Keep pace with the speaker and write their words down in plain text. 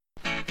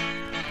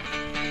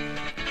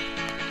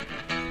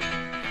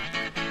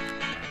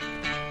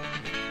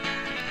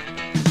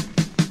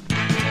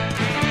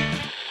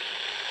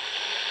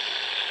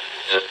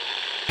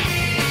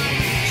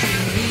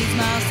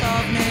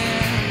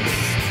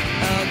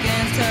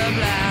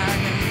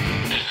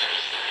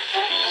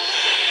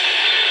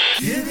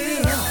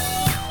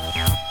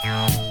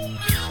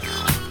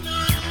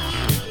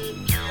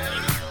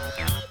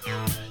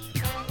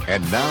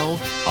now,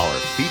 our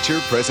feature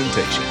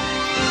presentation.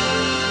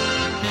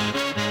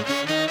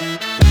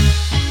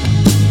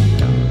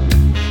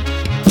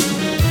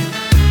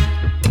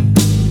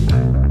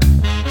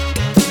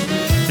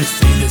 They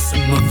say that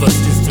some of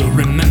us can still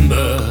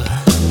remember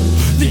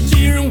the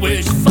year in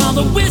which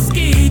Father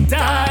Whiskey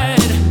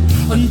died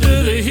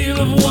under the heel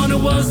of one who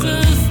was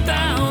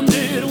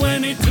astounded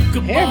when he took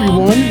a Hey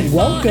everyone,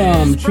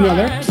 welcome to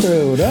another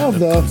episode of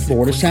the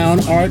Florida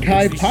Sound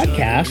Archive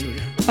Podcast.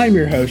 I'm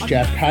your host,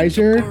 Jeff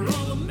Kaiser.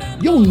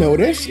 You'll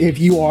notice, if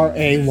you are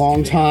a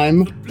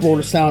longtime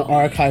Florida Sound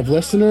Archive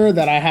listener,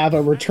 that I have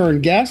a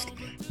return guest.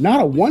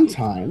 Not a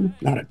one-time,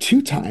 not a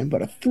two-time,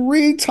 but a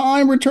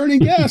three-time returning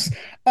guest.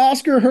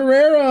 Oscar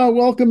Herrera,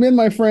 welcome in,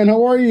 my friend.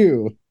 How are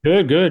you?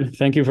 Good.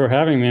 Thank you for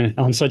having me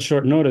on such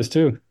short notice,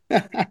 too.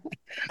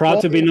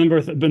 Proud to be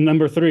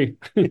number three.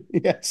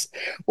 Yes.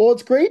 Well,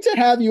 it's great to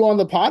have you on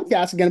the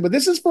podcast again, but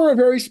this is for a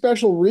very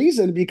special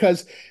reason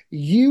because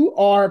you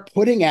are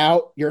putting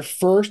out your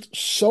first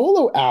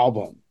solo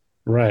album.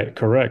 Right,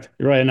 correct.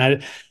 Right.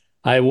 And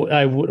I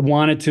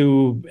wanted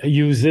to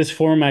use this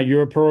format,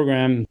 your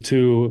program,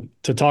 to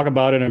talk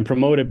about it and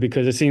promote it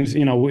because it seems,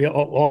 we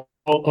all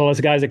us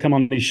guys that come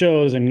on these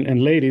shows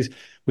and ladies,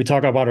 we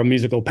talk about our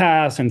musical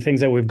past and things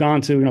that we've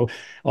gone to,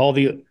 all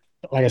the,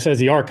 like I said,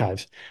 the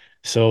archives.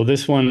 So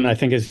this one, I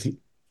think, is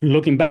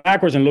looking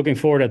backwards and looking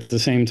forward at the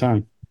same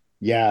time.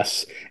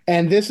 Yes.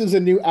 And this is a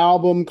new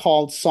album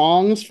called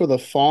Songs for the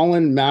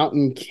Fallen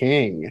Mountain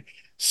King.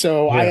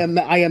 So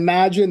Yeah. I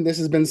imagine this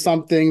has been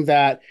something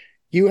that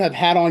you have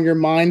had on your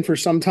mind for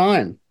some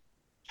time.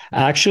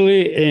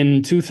 Actually,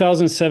 in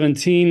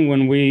 2017,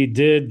 when we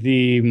did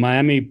the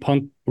Miami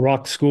Punk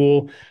Rock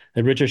School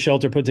that Richard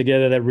Shelter put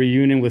together, that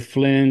reunion with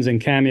Flynn's and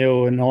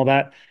Cameo and all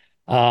that,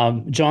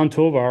 John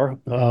Tovar,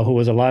 who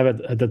was alive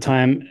at the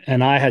time,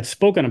 and I had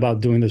spoken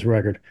about doing this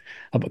record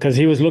because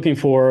he was looking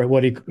for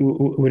what he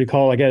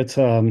call, I guess,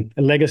 a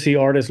legacy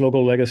artist,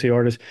 local legacy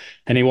artist,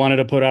 and he wanted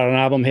to put out an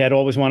album. He had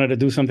always wanted to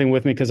do something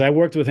with me because I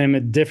worked with him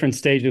at different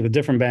stages with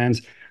different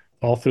bands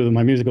all through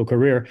my musical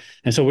career.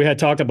 And so we had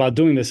talked about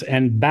doing this.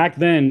 And back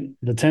then,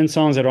 the 10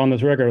 songs that are on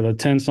this record are the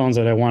 10 songs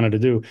that I wanted to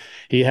do.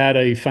 He had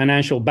a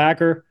financial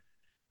backer.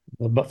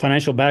 The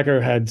financial backer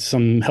had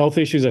some health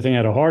issues. I think he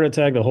had a heart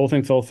attack. The whole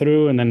thing fell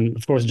through. And then,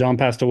 of course, John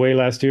passed away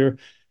last year.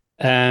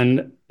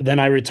 And then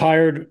I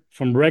retired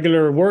from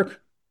regular work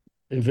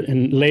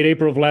in late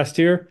April of last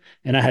year.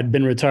 And I had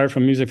been retired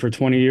from music for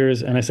 20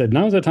 years. And I said,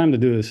 now's the time to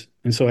do this.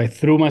 And so I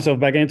threw myself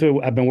back into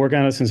it. I've been working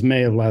on it since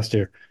May of last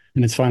year.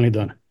 And it's finally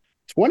done.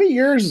 20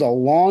 years is a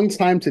long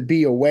time to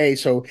be away.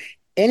 So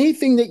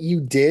anything that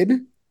you did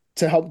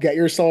to help get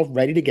yourself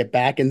ready to get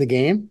back in the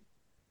game?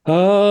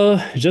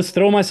 Just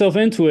throw myself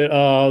into it.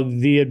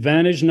 The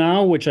advantage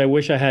now, which I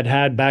wish I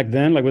had back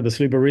then, like with the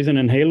Sleep of Reason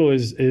and Halo,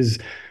 is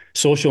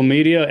social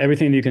media,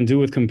 everything you can do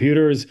with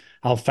computers,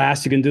 how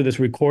fast you can do this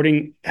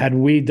recording. Had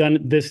we done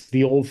this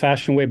the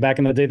old-fashioned way back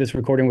in the day, this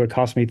recording would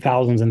cost me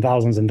thousands and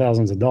thousands and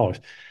thousands of dollars,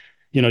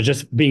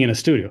 just being in a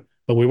studio.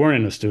 But we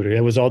weren't in a studio.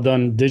 It was all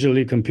done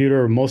digitally,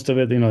 computer, most of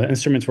it, the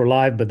instruments were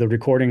live, but the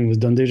recording was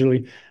done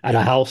digitally at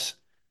a house,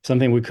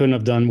 something we couldn't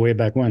have done way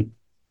back when.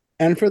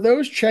 And for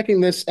those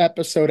checking this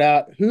episode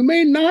out who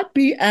may not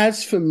be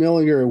as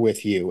familiar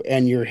with you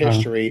and your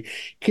history,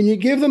 can you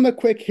give them a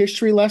quick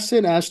history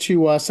lesson as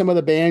to some of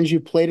the bands you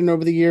played in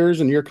over the years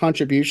and your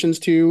contributions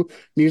to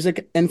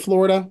music in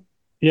Florida?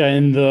 Yeah,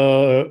 in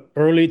the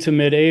early to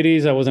mid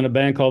 80s, I was in a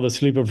band called the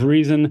Sleep of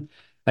Reason.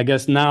 I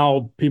guess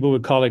now people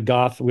would call it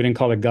goth. We didn't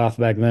call it goth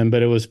back then,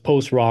 but it was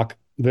post-rock,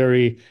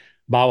 very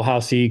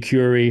Bauhaus-y,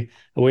 Curie.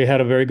 We had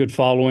a very good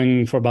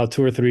following for about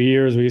 2 or 3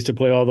 years. We used to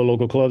play all the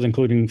local clubs,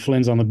 including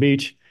Flynn's on the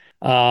Beach.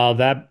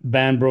 That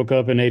band broke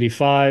up in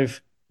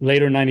 85.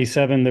 Later,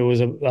 97, there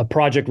was a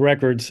Project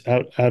Records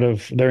out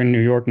of, they're in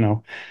New York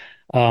now.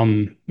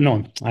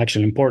 No,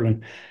 actually in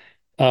Portland.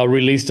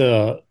 Released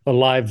a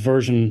live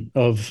version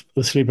of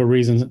the Sleep of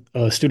Reason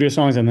studio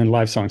songs and then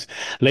live songs.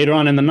 Later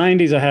on in the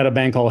 90s, I had a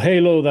band called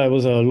Halo. That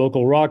was a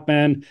local rock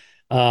band,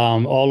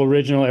 all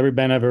original. Every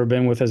band I've ever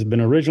been with has been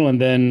original.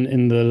 And then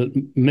in the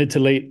mid to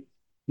late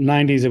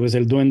 90s, it was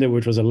El Duende,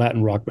 which was a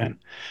Latin rock band.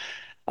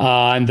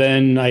 And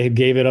then I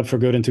gave it up for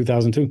good in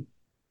 2002.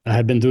 I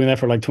had been doing that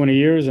for like 20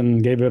 years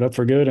and gave it up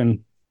for good.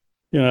 And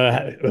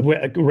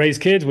raise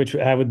kids, which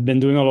I've been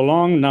doing all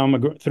along. Now I'm a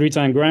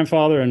 3-time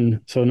grandfather, and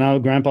so now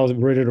grandpa's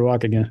ready to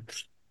rock again.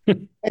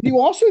 And you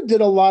also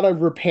did a lot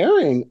of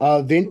repairing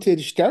of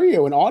vintage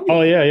stereo and audio.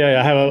 Oh,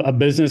 yeah. I have a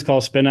business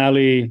called Spin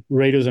Alley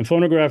Radios and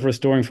Phonograph,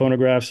 restoring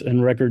phonographs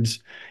and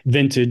records,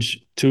 vintage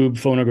tube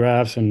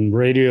phonographs and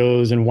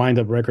radios and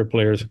wind-up record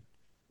players,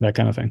 that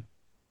kind of thing.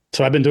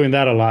 So I've been doing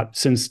that a lot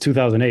since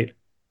 2008.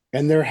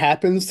 And there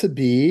happens to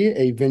be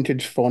a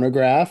vintage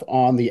phonograph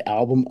on the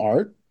album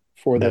art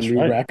for the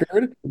new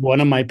record.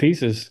 One of my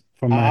pieces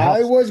from my house.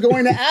 I was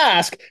going to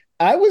ask.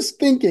 I was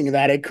thinking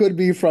that it could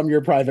be from your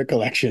private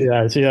collection.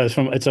 Yeah, it's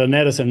an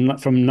Edison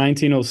from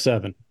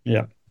 1907.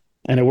 Yeah,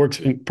 and it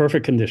works in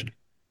perfect condition.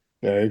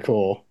 Very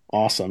cool.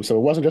 Awesome. So it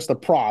wasn't just a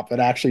prop; it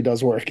actually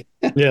does work.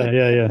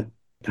 Yeah.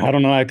 I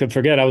don't know. I could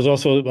forget. I was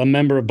also a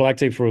member of Black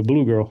Tape for a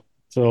Blue Girl.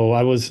 So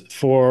I was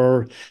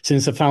for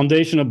since the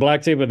foundation of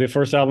Black Tape, the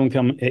first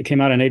album it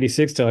came out in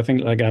 '86 till I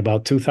think like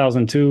about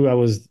 2002. I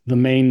was the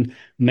main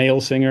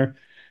male singer,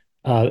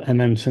 and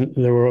then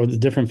there were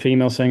different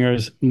female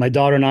singers. My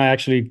daughter and I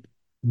actually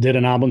did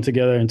an album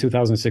together in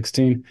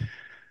 2016.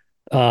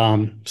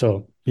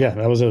 So yeah,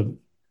 that was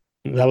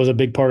a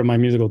big part of my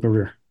musical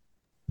career.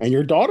 And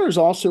your daughter's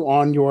also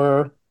on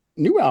your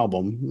new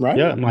album, right?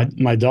 Yeah,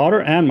 my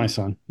daughter and my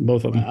son,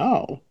 both of them.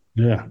 Wow.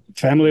 Yeah,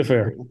 family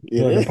affair,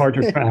 like a It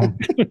partridge family.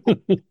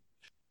 is.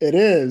 It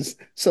is.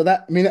 So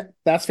that, I mean,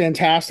 that's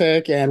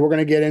fantastic. And we're going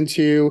to get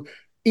into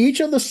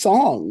each of the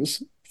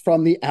songs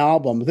from the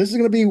album. This is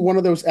going to be one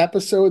of those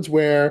episodes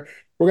where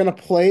we're going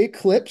to play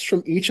clips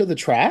from each of the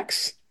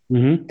tracks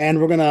Hmm. and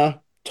we're going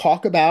to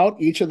talk about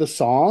each of the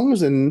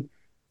songs and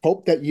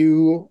hope that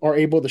you are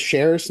able to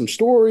share some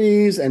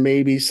stories and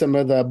maybe some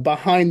of the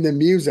behind the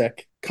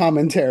music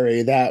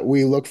commentary that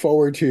we look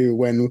forward to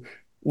when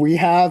we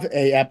have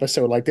a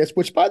episode like this,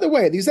 which by the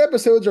way, these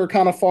episodes are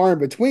kind of far in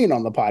between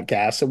on the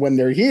podcast. So when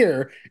they're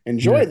here,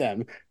 enjoy Yeah.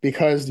 them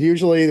because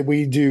usually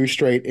we do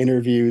straight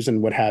interviews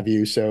and what have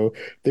you. So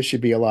this should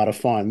be a lot of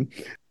fun.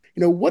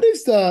 What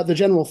is the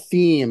general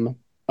theme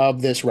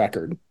of this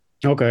record?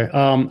 Okay.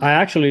 I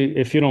actually,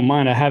 if you don't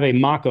mind, I have a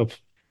mock-up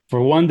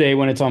for one day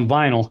when it's on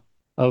vinyl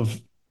of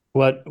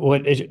what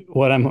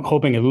I'm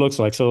hoping it looks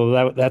like.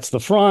 So that's the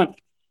front,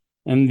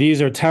 and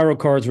these are tarot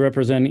cards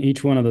representing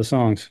each one of the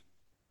songs.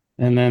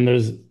 And then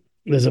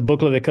there's a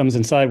booklet that comes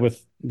inside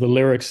with the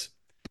lyrics.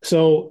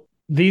 So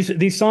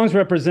these songs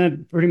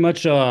represent pretty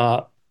much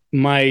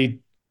my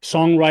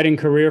songwriting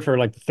career for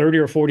like 30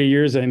 or 40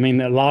 years. I mean,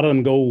 a lot of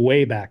them go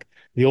way back.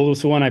 The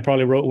oldest one I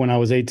probably wrote when I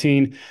was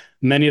 18.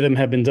 Many of them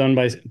have been done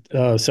by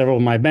several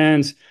of my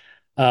bands.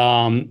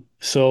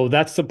 So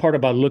that's the part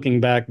about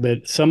looking back.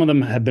 But some of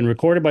them have been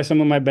recorded by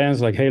some of my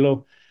bands, like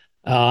Halo,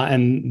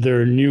 and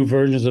there are new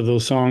versions of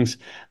those songs.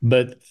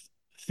 But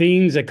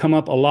themes that come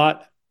up a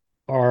lot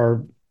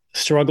are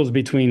struggles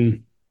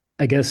between,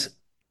 I guess,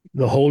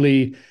 the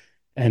holy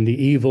and the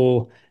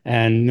evil,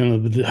 and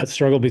the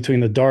struggle between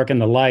the dark and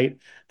the light,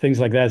 things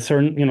like that.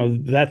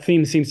 Certain, that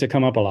theme seems to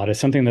come up a lot. It's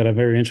something that I'm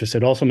very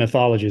interested. Also,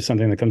 mythology is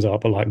something that comes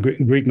up a lot.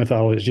 Greek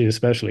mythology,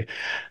 especially,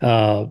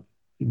 uh,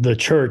 the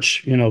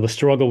church. The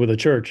struggle with the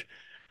church.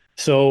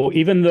 So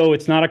even though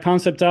it's not a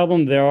concept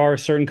album, there are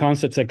certain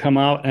concepts that come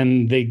out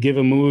and they give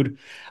a mood.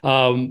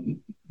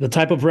 The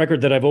type of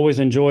record that I've always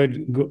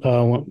enjoyed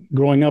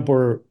growing up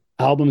were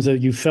albums that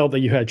you felt that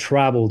you had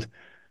traveled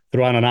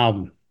throughout an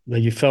album,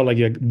 that you felt like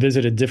you had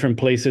visited different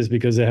places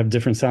because they have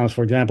different sounds.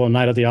 For example,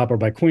 Night at the Opera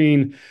by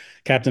Queen,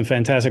 Captain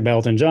Fantastic by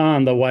Elton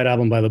John, the White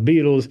Album by the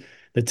Beatles,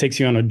 that takes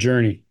you on a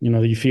journey.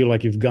 You feel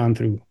like you've gone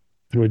through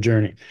a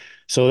journey.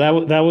 So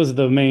that was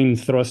the main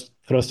thrust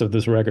of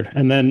this record,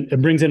 and then it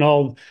brings in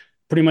all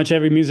pretty much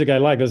every music I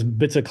like. There's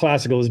bits of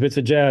classical, there's bits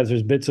of jazz,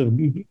 there's bits of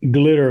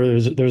glitter,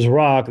 there's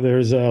rock,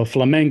 there's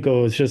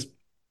flamenco. It's just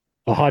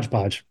a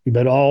hodgepodge,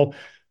 but all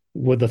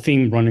with a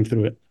theme running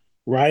through it.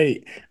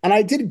 Right. And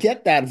I did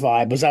get that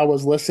vibe as I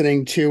was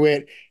listening to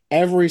it.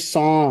 Every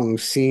song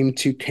seemed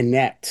to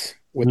connect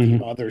with the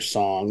Hmm. other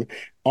song,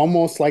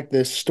 almost like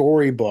this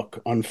storybook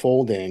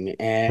unfolding. Right,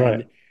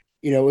 And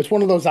it's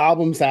one of those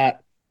albums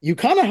that you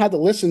kind of had to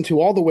listen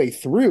to all the way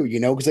through,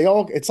 because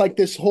it's like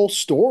this whole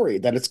story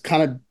that it's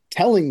kind of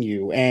telling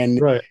you. And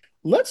right.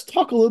 let's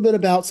talk a little bit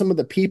about some of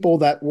the people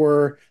that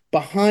were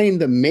behind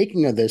the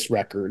making of this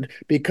record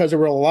because there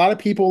were a lot of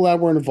people that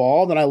were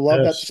involved and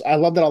Yes. I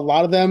love that a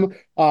lot of them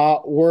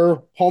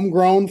were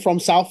homegrown from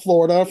South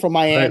Florida, from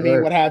Right, Miami,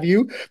 right. what have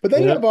you, but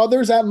then you Yeah. have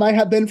others that might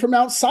have been from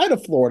outside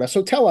of Florida.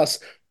 So tell us,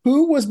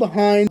 who was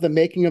behind the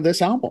making of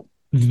this album?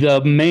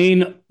 The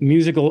main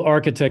musical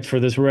architect for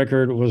this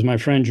record was my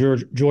friend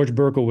George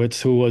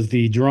Berkowitz, who was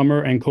the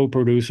drummer and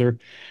co-producer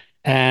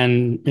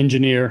and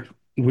engineer.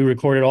 We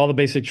recorded all the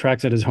basic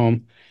tracks at his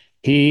home.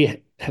 He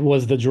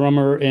was the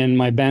drummer in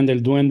my band El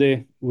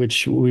Duende,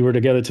 which we were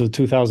together till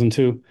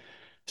 2002.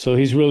 So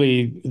he's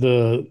really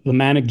the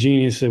manic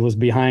genius that was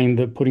behind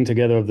the putting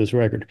together of this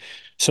record.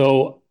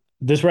 So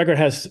this record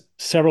has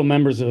several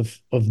members of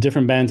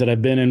different bands that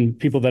I've been in,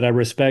 people that I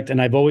respect,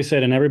 and I've always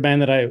said in every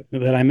band that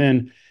I'm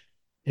in,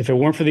 if it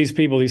weren't for these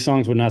people, these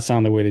songs would not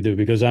sound the way they do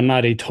because I'm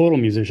not a total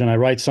musician. I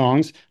write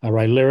songs, I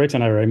write lyrics,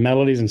 and I write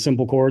melodies and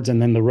simple chords,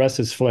 and then the rest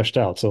is fleshed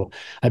out. So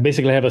I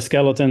basically have a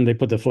skeleton, they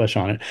put the flesh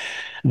on it.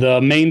 The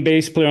main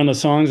bass player on the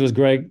songs was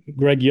Greg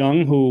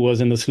Young, who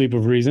was in The Sleep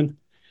of Reason.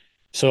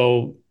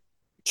 So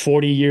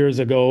 40 years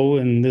ago,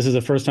 and this is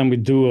the first time we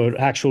do an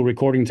actual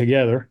recording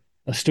together,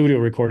 a studio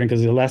recording,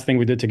 because the last thing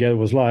we did together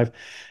was live.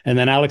 And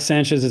then Alex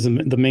Sanchez is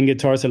the main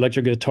guitarist,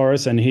 electric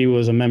guitarist, and he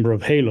was a member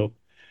of Halo.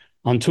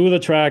 On two of the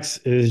tracks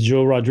is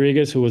Joe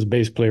Rodriguez, who was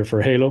bass player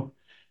for Halo.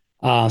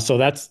 So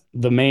that's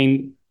the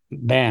main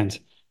band.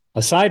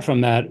 Aside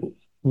from that,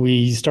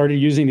 we started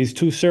using these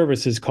two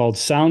services called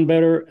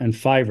SoundBetter and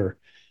Fiverr,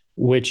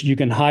 which you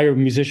can hire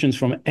musicians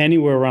from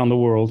anywhere around the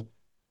world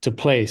to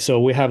play. So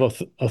we have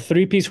a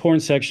three-piece horn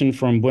section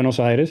from Buenos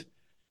Aires.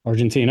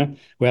 Argentina.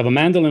 We have a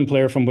mandolin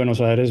player from Buenos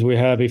Aires. We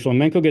have a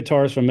flamenco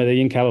guitarist from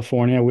Medellin,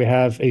 California. We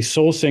have a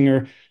soul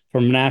singer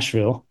from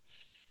Nashville.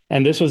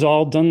 And this was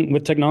all done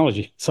with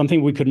technology,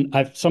 something we couldn't,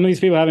 some of these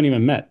people I haven't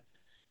even met.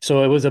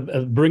 So it was a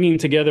bringing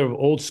together of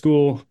old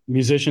school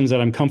musicians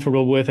that I'm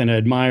comfortable with and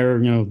admire.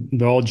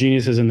 They're all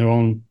geniuses in their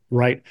own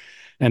right.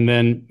 And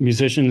then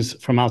musicians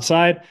from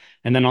outside.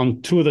 And then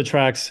on two of the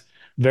tracks,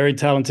 very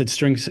talented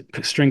string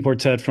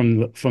quartet from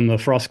the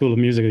Frost School of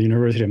Music at the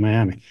University of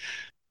Miami.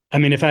 I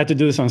mean, if I had to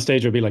do this on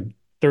stage, it would be like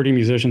 30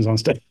 musicians on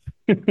stage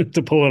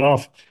to pull it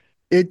off.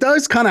 It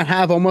does kind of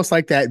have almost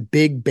like that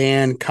big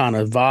band kind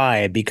of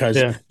vibe because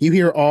Yeah, you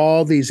hear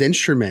all these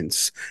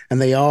instruments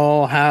and they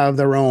all have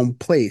their own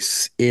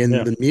place in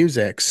yeah. the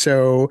music.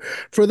 So,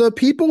 for the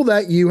people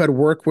that you had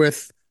worked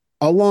with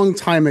a long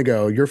time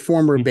ago, your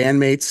former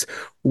bandmates,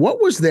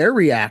 what was their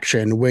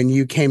reaction when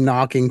you came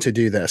knocking to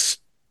do this?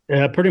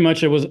 Yeah, pretty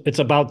much it's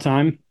about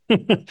time.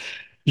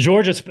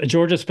 George,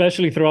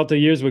 especially throughout the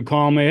years, would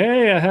call me,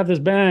 "Hey, I have this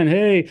band.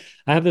 Hey,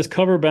 I have this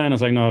cover band." I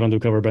was like, "No, I don't do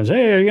cover bands."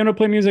 "Hey, are you gonna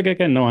play music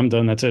again?" "No, I'm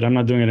done. That's it. I'm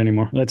not doing it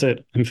anymore. That's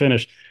it. I'm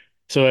finished."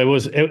 So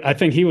I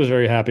think he was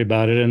very happy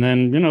about it. And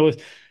then,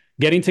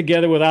 getting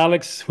together with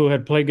Alex, who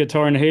had played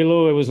guitar in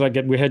Halo, it was like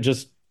we had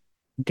just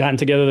gotten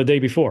together the day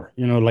before,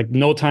 like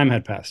no time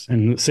had passed.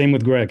 And same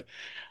with Greg.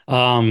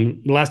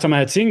 Last time I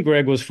had seen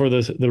Greg was for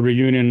the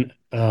reunion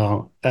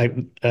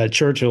at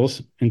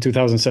Churchill's in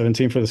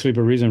 2017 for the Sleep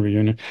of Reason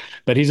reunion.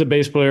 But he's a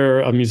bass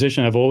player, a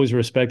musician I've always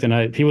respected.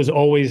 And he was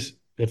always,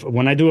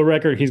 when I do a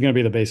record, he's going to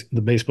be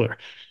the bass player.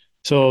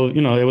 So,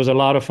 it was a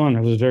lot of fun.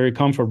 It was very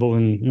comfortable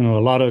and, a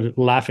lot of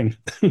laughing,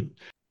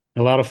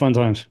 a lot of fun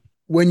times.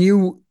 When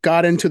you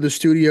got into the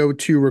studio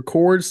to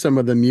record some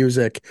of the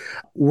music,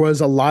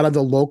 was a lot of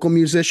the local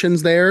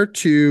musicians there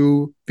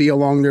to be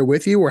along there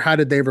with you, or how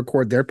did they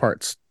record their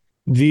parts?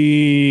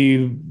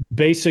 The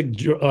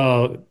basic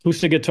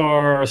acoustic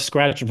guitar,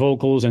 scratch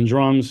vocals, and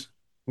drums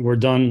were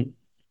done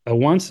at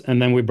once, and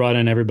then we brought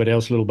in everybody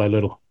else little by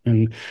little.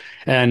 And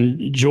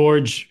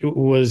George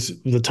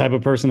was the type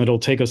of person that'll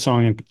take a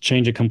song and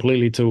change it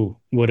completely to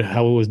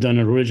how it was done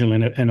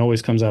originally, and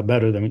always comes out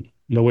better than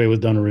the way it was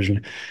done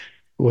originally,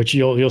 which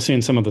you'll see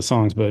in some of the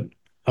songs. But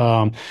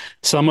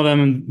some of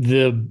them,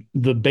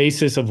 the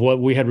basis of what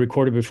we had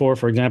recorded before,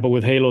 for example,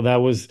 with Halo, that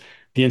was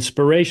the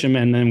inspiration,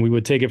 and then we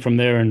would take it from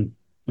there and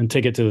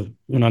take it to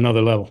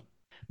another level.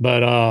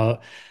 But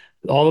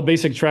all the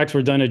basic tracks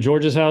were done at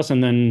George's house,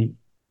 and then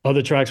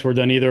other tracks were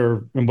done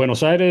either in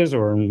Buenos Aires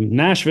or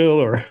Nashville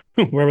or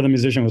wherever the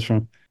musician was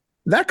from.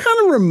 That kind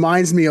of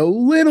reminds me a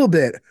little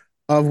bit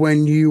of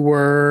when you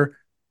were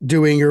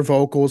doing your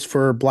vocals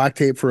for Black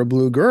Tape for a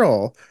Blue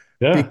Girl,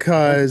 Yeah,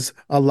 because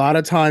a lot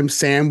of times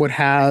Sam would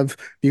have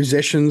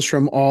musicians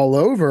from all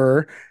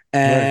over right,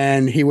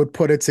 and he would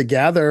put it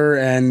together.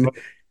 And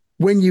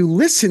when you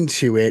listen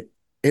to it,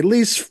 at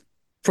least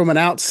from an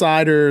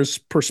outsider's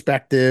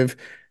perspective,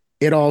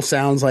 it all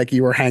sounds like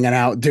you were hanging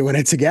out doing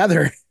it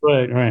together.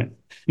 right, right.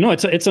 No,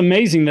 it's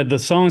amazing that the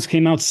songs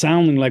came out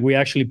sounding like we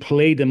actually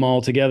played them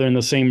all together in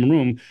the same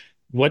room.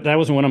 That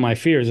was one of my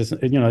fears. Is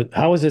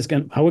how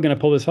are we gonna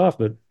pull this off?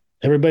 But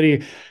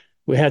everybody,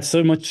 we had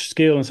so much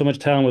skill and so much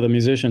talent with the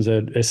musicians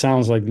that it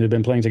sounds like they've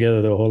been playing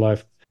together their whole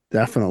life.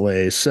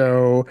 Definitely.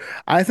 So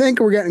I think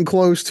we're getting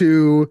close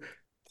to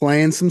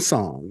playing some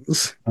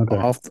songs Okay.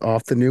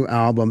 off the new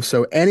album.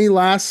 So any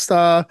last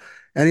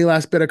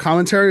bit of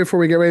commentary before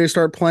we get ready to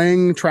start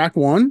playing track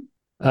one?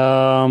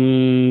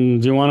 Do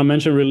you want to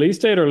mention release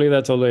date or leave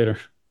that till later?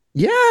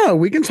 Yeah,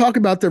 we can talk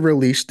about the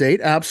release date,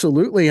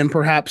 absolutely, and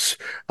perhaps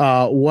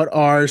what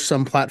are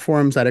some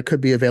platforms that it could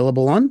be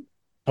available on?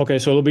 Okay,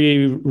 so it'll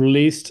be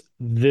released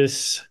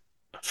this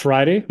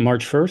Friday,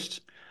 March 1st,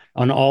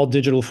 on all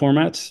digital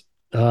formats.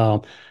 Uh,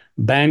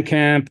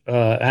 Bandcamp,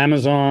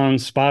 Amazon,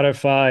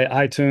 Spotify,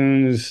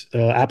 iTunes,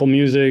 Apple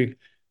Music,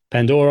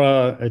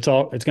 Pandora. It's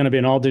going to be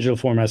in all digital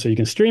formats. So you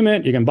can stream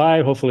it, you can buy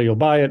it. Hopefully you'll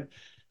buy it.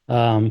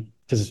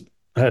 Because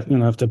I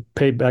have to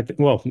pay back.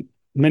 Well,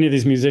 many of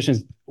these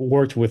musicians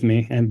worked with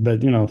me, but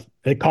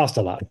it cost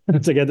a lot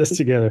to get this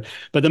together.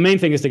 But the main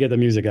thing is to get the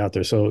music out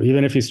there. So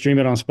even if you stream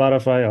it on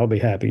Spotify, I'll be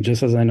happy,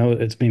 just as I know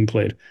it's being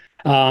played.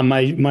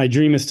 My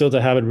dream is still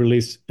to have it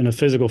released in a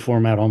physical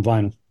format on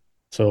vinyl.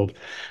 So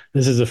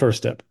this is the first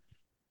step.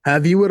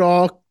 Have you at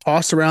all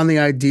tossed around the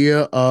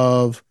idea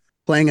of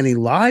playing any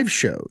live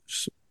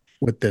shows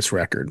with this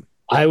record?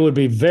 I would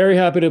be very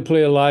happy to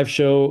play a live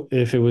show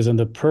if it was in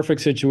the perfect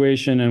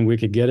situation and we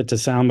could get it to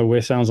sound the way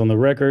it sounds on the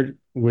record,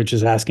 which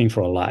is asking for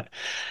a lot.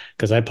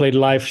 Because I played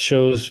live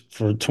shows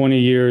for 20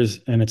 years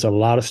and it's a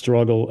lot of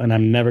struggle, and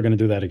I'm never going to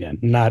do that again.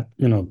 Not,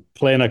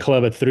 playing a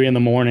club at 3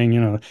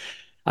 a.m.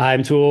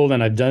 I'm too old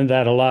and I've done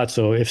that a lot.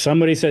 So if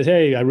somebody says,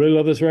 "Hey, I really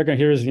love this record.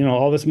 Here's,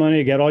 all this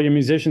money, get all your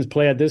musicians,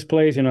 play at this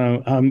place,"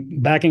 I'm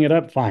backing it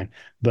up, fine.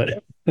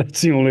 But that's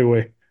the only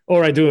way.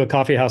 Or I do a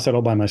coffee house set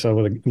all by myself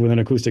with an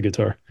acoustic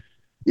guitar.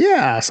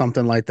 Yeah,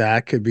 something like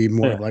that could be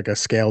more of Yeah. like a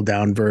scaled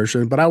down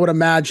version. But I would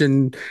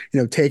imagine,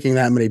 taking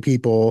that many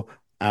people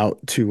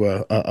out to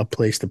a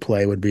place to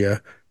play would be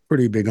a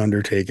Pretty big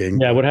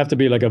undertaking. Yeah, it would have to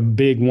be like a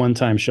big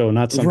one-time show,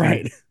 not something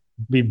Right.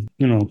 be,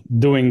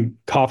 doing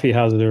coffee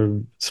houses or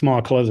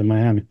small clubs in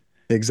Miami.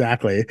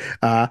 Exactly.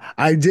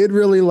 I did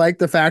really like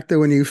the fact that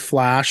when you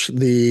flash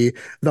the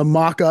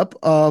mock-up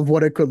of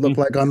what it could look Mhm.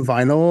 like on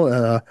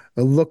vinyl,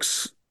 it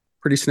looks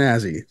pretty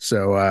snazzy.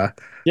 So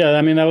Yeah,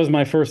 I mean, that was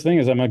my first thing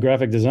is I'm a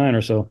graphic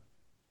designer, so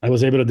I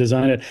was able to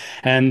design it.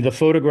 And the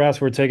photographs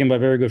were taken by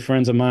very good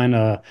friends of mine,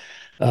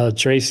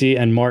 Tracy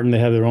and Martin. They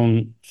have their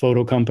own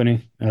photo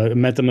company. I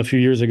met them a few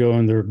years ago,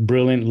 and they're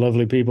brilliant,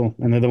 lovely people.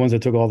 And they're the ones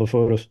that took all the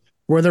photos.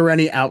 were there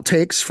any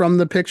outtakes from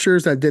the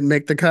pictures that didn't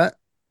make the cut?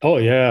 Oh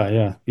yeah,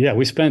 yeah, yeah.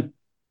 We spent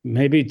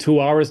maybe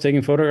 2 hours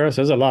taking photographs.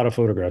 There's a lot of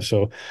photographs,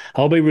 so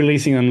I'll be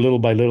releasing them little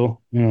by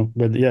little,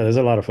 But yeah, there's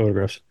a lot of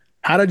photographs.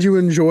 How did you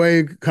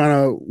enjoy kind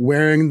of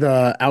wearing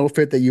the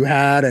outfit that you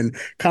had and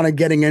kind of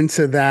getting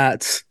into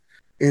that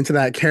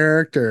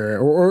character,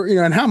 or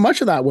and how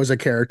much of that was a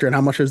character and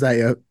how much is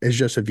that is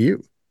just of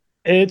you?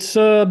 It's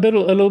a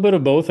little bit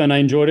of both, and I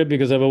enjoyed it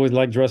because I've always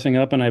liked dressing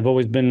up, and I've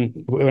always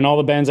been in all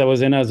the bands I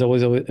was in. I was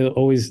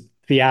always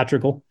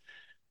theatrical.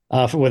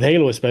 With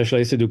Halo, especially, I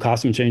used to do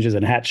costume changes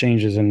and hat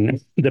changes,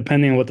 and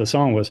depending on what the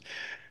song was.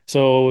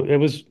 So it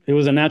was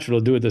a natural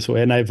to do it this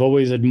way, and I've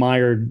always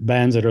admired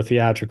bands that are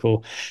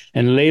theatrical.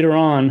 And later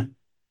on,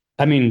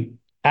 I mean,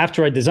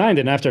 after I designed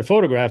it and after I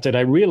photographed it,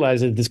 I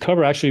realized that this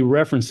cover actually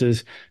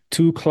references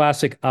two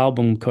classic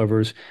album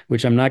covers,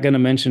 which I'm not going to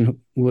mention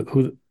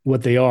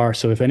what they are.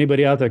 So if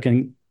anybody out there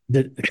can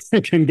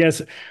can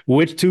guess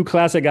which two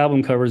classic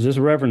album covers this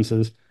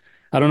references,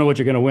 I don't know what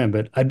you're going to win,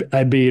 but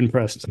I'd be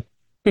impressed.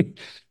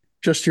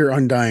 Just your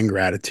undying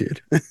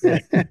gratitude. Yeah,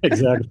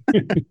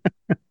 exactly.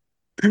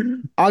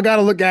 I got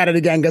to look at it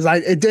again because I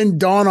it didn't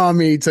dawn on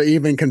me to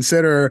even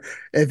consider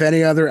if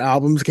any other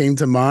albums came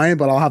to mind,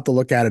 but I'll have to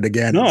look at it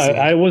again No, and see.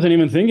 I wasn't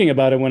even thinking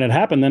about it when it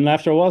happened. Then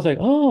after a while, I was like,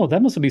 oh,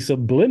 that must be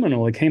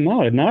subliminal. It came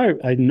out. And now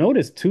I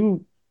noticed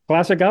two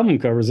classic album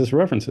covers this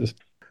references.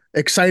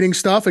 Exciting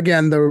stuff.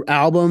 Again, the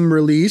album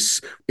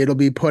release, it'll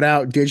be put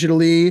out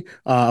digitally,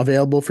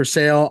 available for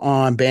sale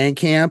on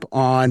Bandcamp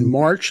on Mhm.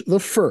 March the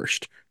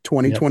 1st, Yep.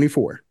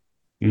 2024.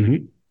 Hmm.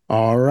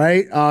 All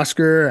right,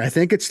 Oscar, I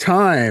think it's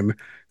time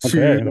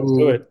Okay, let's do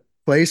to it.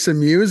 play some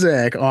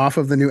music off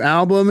of the new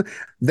album.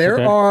 There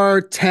Okay.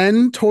 are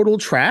 10 total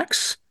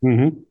tracks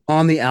Hmm.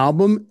 on the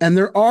album, and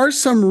there are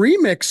some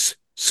remix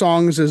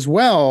songs as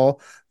well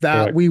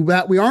Correct.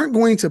 that we aren't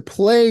going to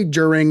play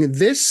during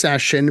this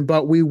session,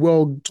 but we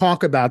will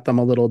talk about them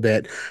a little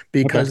bit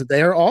Okay. because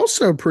they are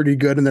also pretty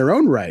good in their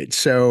own right.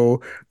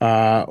 So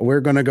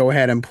we're going to go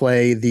ahead and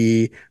play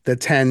the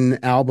 10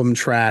 album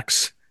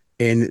tracks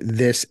in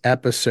this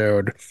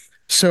episode.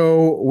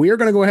 So we are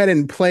going to go ahead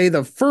and play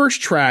the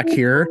first track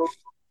here,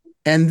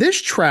 and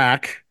this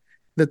track,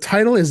 the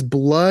title is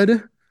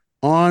 "Blood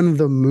on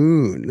the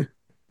Moon."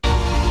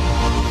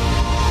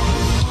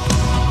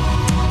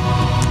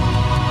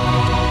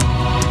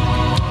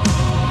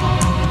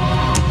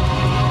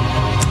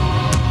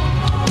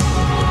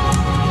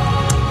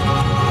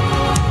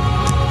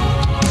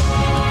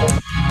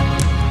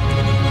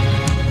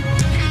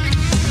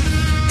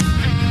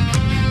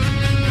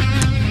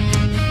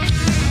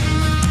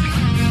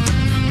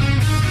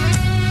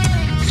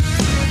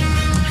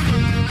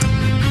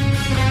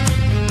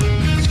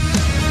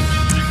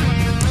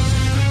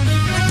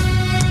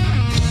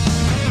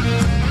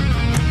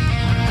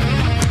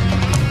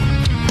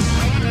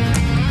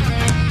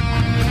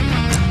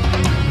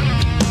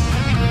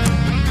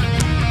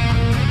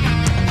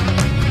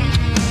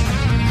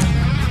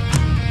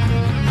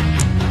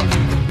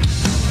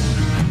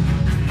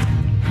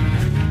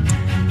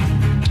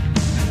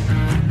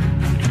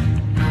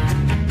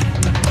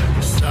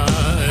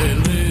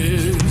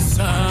 Silent,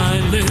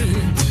 silent,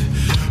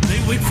 they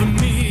wait for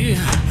me.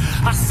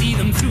 I see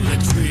them through the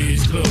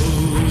trees,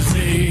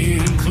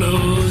 closing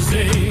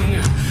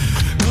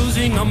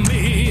on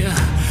me,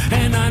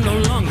 and I no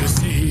longer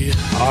see.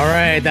 All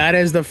right, that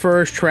is the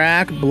first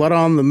track, Blood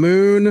on the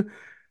Moon.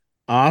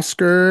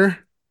 Oscar,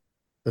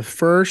 the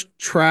first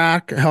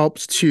track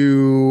helps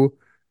to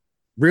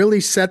really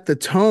set the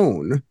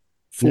tone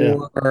Yeah.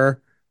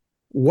 for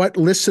what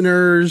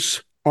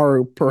listeners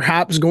are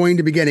perhaps going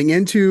to be getting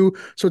into.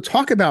 So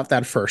talk about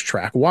that first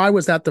track. Why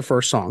was that the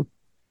first song?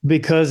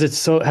 Because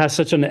has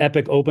such an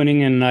epic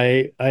opening, and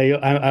I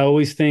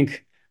always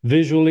think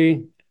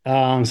visually.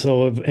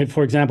 So if,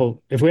 for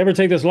example, if we ever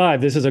take this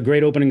live, this is a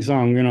great opening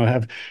song.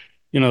 Have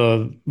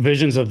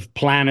visions of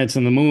planets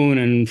and the moon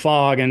and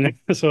fog, and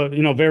so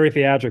very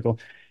theatrical.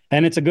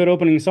 And it's a good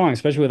opening song,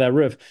 especially with that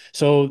riff.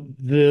 So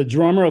the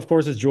drummer, of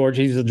course, is George.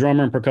 He's the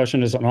drummer and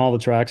percussionist on all the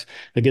tracks.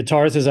 The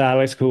guitarist is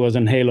Alex, who was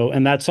in Halo,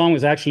 and that song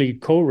was actually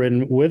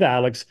co-written with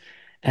Alex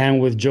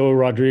and with Joe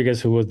Rodriguez,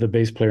 who was the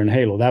bass player in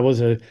Halo. That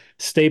was a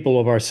staple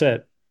of our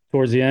set.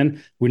 Towards the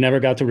end, we never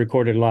got to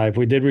record it live.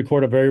 We did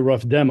record a very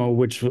rough demo,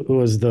 which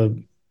was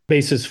the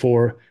basis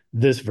for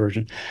this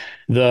version.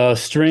 The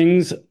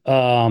strings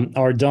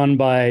are done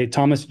by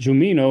Thomas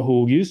Jumino,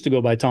 who used to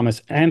go by Tom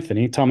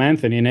Anthony.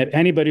 And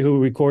anybody who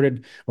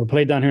recorded or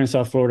played down here in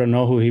South Florida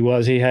know who he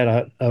was. He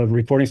had a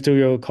recording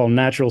studio called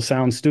Natural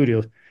Sound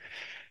Studio.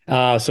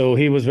 So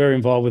he was very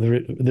involved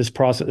with this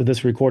process,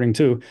 this recording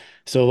too.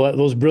 So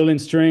those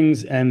brilliant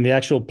strings and the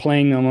actual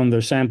playing on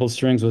their sampled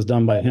strings was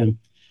done by him.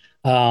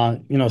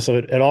 So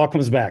it all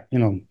comes back,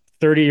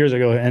 30 years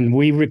ago, and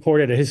we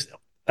recorded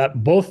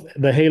both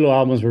the Halo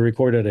albums were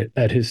recorded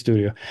at his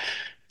studio.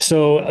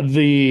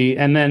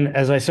 And then,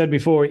 as I said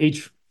before,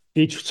 each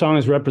song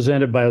is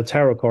represented by a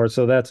tarot card.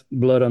 So that's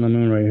Blood on the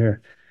Moon right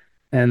here,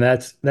 and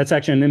that's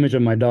actually an image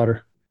of my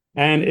daughter.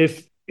 And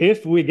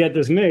if we get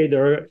this made,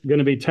 there are going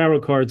to be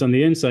tarot cards on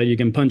the inside you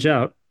can punch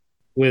out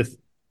with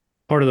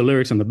part of the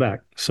lyrics on the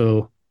back.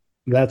 So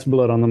that's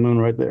Blood on the Moon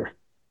right there.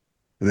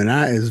 And then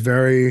that is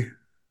very,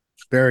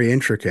 very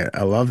intricate.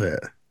 I love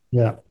it.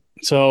 Yeah.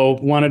 So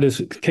wanted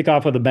to kick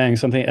off with a bang,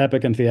 something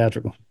epic and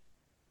theatrical.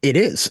 It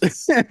is.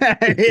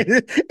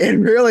 it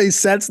really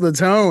sets the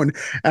tone.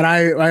 And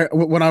I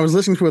when I was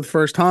listening to it the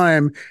first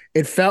time,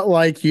 it felt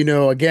like,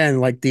 again,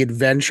 like the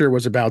adventure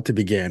was about to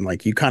begin.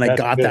 Like you kind of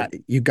got that,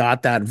 you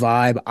got that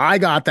vibe. I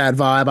got that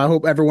vibe. I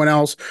hope everyone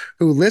else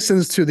who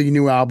listens to the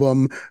new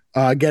album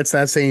gets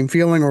that same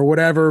feeling, or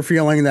whatever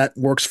feeling that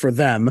works for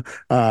them.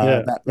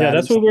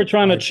 That's what we're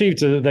trying to achieve,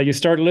 that you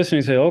start listening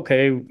and say,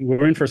 okay,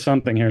 we're in for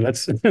something here.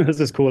 This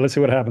is cool. Let's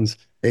see what happens.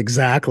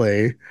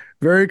 Exactly.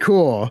 Very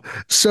cool.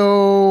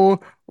 So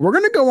we're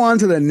going to go on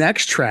to the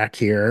next track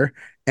here.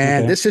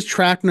 And This is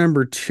track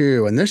number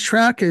 2. And this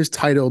track is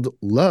titled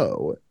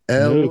Low.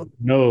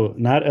 No,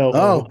 not L.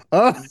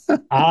 Oh.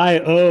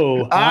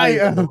 I-O.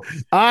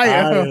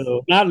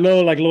 Not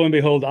low, like lo and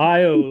behold.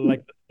 I-O,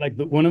 like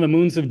one of the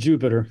moons of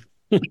Jupiter.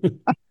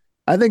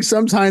 I think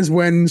sometimes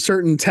when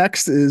certain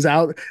text is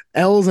out,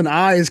 L's and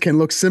I's can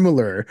look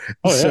similar.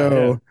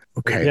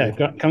 Okay. Yeah,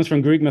 it comes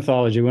from Greek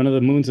mythology, one of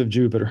the moons of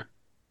Jupiter.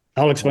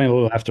 I'll explain a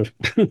little after.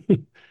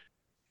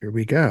 Here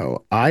we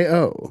go.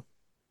 I-O.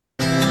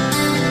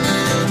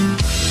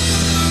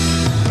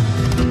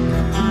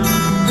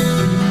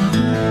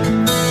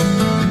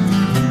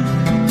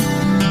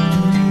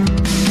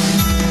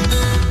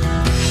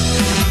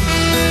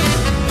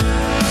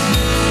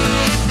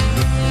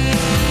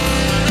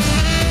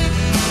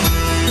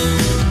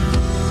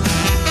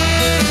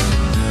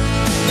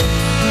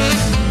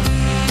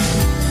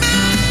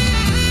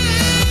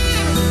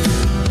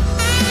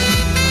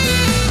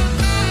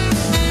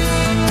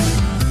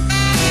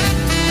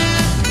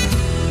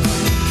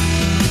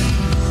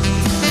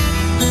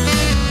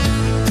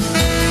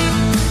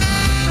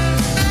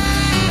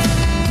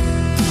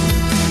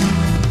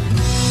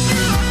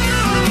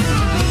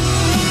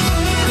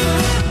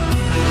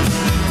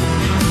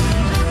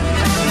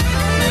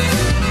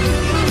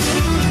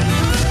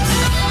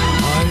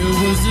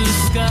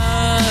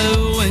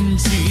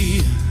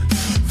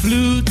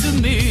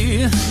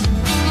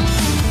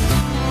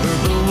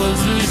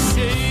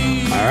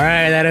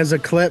 A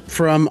clip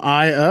from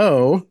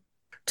I-O.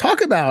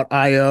 Talk about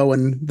I-O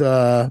and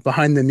the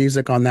behind the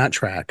music on that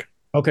track.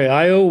 Okay,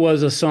 I-O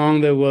was a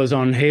song that was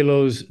on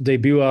Halo's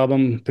debut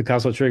album,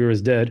 Picasso Trigger is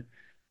Dead.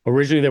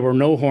 Originally, there were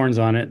no horns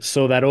on it,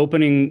 so that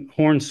opening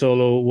horn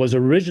solo was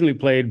originally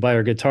played by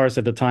our guitarist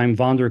at the time,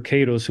 Vander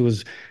Queiroz, who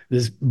was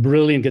this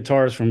brilliant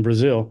guitarist from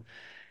Brazil.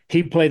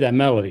 He played that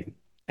melody,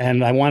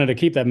 and I wanted to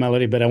keep that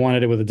melody, but I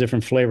wanted it with a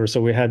different flavor,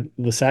 so we had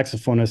the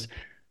saxophonist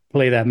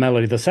play that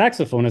melody. The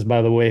saxophonist,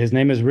 by the way, his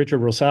name is Richard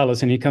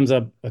Rosales, and he comes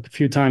up a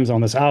few times on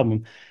this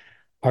album.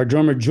 Our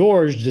drummer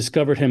George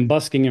discovered him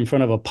busking in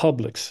front of a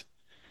Publix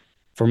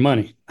for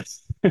money.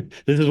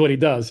 This is what he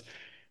does.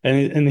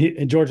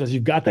 And George says,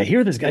 "You've got to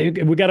hear this guy.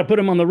 We got to put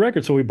him on the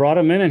record." So we brought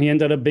him in, and he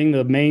ended up being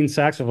the main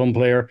saxophone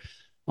player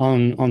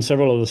on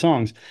several of the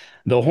songs.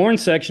 The horn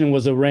section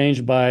was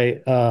arranged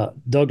by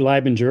Doug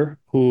Leibinger,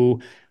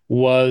 who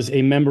was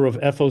a member of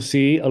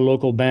FOC, a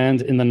local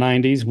band in the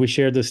 90s. We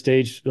shared the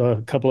stage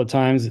a couple of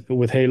times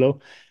with Halo,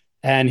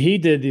 and he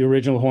did the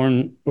original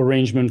horn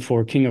arrangement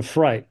for King of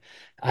Fright.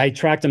 I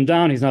tracked him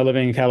down. He's now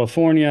living in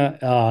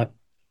California,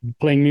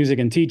 playing music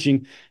and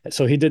teaching.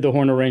 So he did the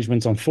horn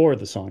arrangements on 4 of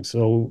the songs.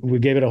 So we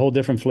gave it a whole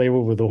different flavor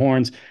with the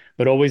horns,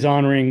 but always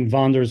honoring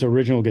Vander's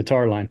original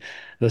guitar line.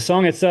 The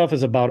song itself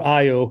is about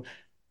Io.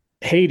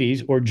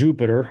 Hades, or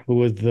Jupiter, who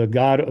was the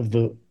god of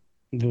the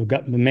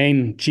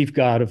main chief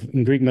god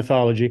in Greek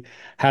mythology,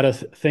 had a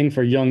thing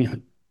for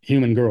young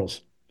human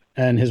girls.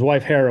 And his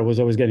wife Hera was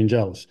always getting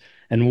jealous.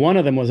 And one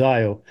of them was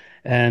Io.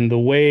 And the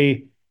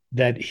way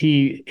that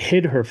he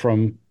hid her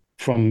from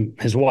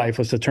his wife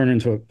was to turn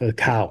into a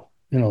cow,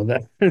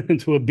 that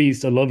into a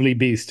beast, a lovely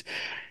beast.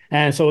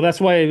 And so that's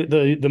why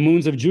the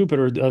moons of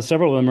Jupiter,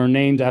 several of them are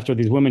named after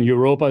these women.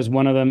 Europa is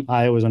one of them.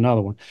 Io is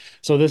another one.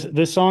 So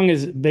this song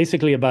is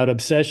basically about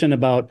obsession,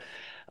 about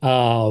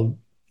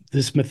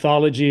this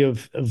mythology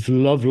of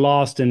love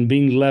lost and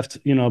being left,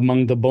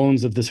 among the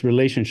bones of this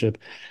relationship.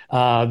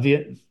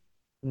 The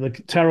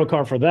tarot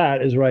card for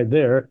that is right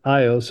there,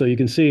 Io. So you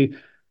can see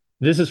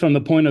this is from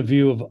the point of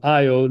view of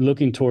Io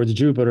looking towards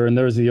Jupiter, and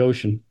there's the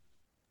ocean.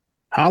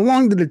 How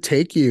long did it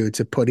take you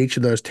to put each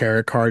of those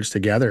tarot cards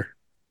together?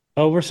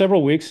 Over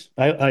several weeks,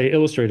 I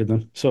illustrated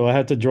them, so I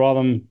had to draw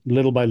them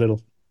little by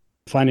little,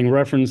 finding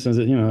references.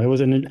 It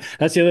was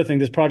that's the other thing.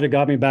 This project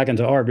got me back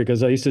into art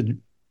because I used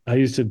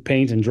to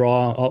paint and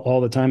draw all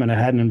the time, and I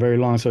hadn't in very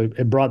long, so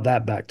it brought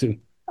that back too.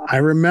 I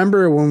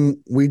remember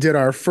when we did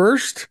our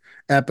first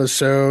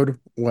episode,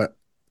 what,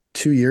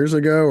 2 years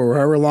ago or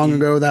however long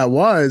ago that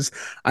was.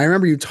 I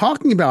remember you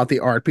talking about the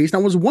art piece, and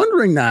I was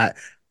wondering that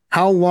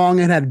how long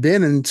it had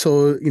been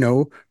until,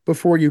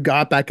 before you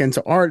got back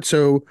into art.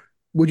 So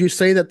would you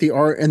say that the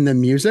art and the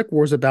music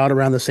was about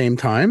around the same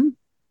time?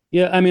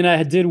 Yeah, I mean,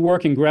 I did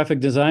work in graphic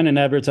design and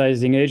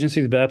advertising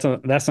agencies,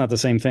 but that's not the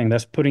same thing.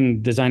 That's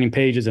designing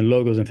pages and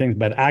logos and things.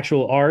 But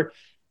actual art,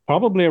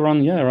 probably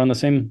around the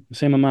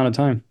same amount of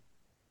time.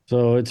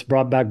 So it's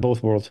brought back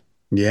both worlds.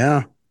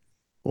 Yeah.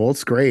 Well,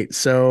 it's great.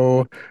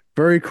 So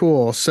very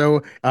cool.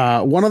 So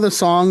one of the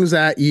songs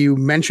that you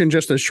mentioned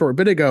just a short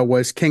bit ago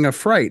was King of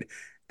Fright,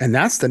 and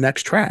that's the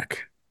next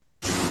track.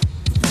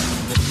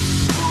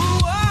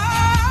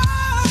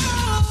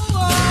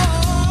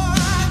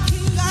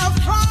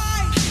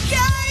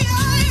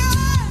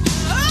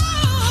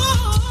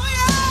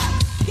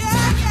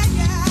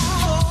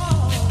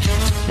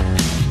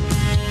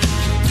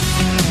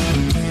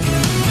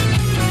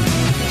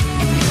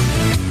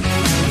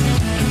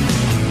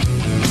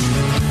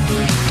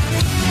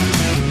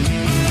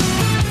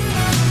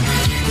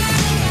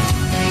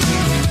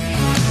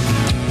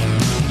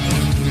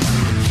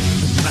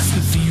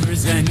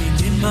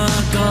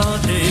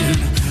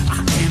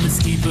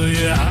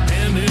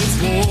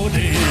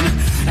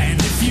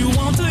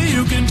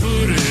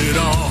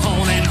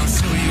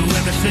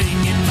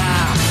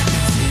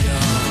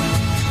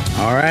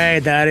 All right,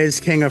 that is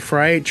King of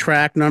Fright,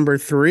 track number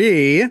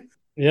 3.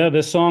 Yeah,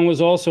 this song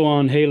was also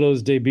on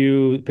Halo's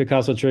debut,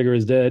 Picasso Trigger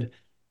is Dead.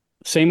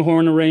 Same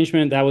horn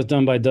arrangement. That was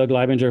done by Doug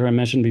Leibinger, who I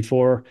mentioned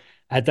before.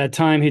 At that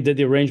time, he did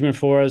the arrangement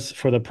for us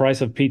for the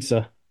price of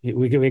pizza.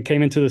 We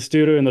came into the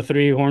studio and the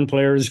 3 horn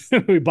players,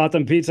 we bought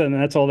them pizza, and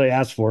that's all they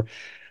asked for.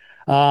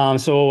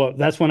 So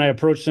that's when I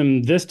approached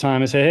him this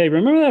time and said, hey,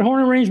 remember that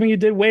horn arrangement you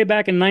did way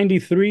back in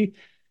 93?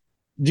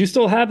 Do you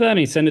still have that? And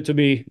he sent it to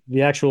me,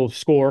 the actual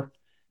score.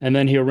 And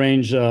then he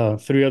arranged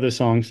 3 other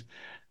songs.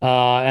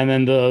 And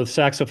then the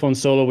saxophone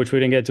solo, which we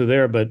didn't get to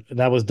there, but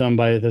that was done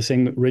by the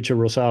singer Richard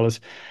Rosales.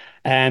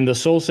 And the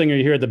soul singer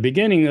you hear at the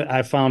beginning,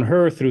 I found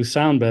her through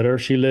Sound Better.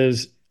 She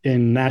lives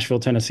in Nashville,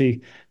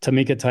 Tennessee,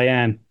 Tamika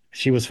Tyan.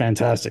 She was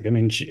fantastic. I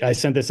mean, I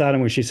sent this out,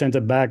 and when she sent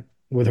it back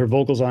with her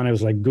vocals on, it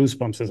was like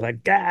goosebumps. It's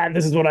like, God,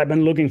 this is what I've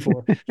been looking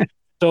for.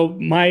 So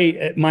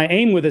my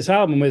aim with this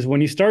album is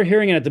when you start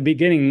hearing it at the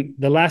beginning,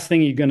 the last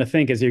thing you're going to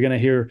think is you're going to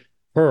hear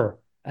her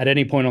at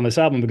any point on this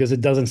album, because it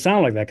doesn't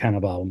sound like that kind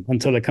of album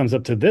until it comes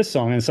up to this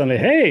song, and suddenly,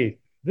 hey,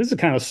 this is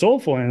kind of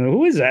soulful, and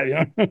who is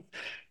that?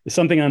 It's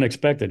something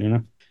unexpected.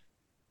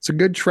 It's a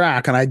good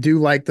track, and I do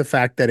like the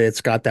fact that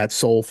it's got that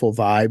soulful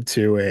vibe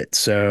to it.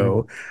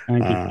 So,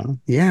 Thank you.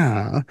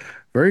 yeah,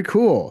 very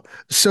cool.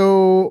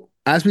 So,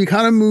 as we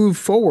kind of move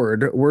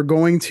forward, we're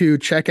going to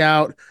check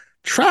out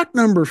track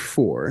number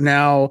 4.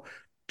 Now,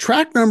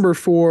 track number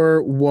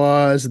 4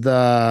 was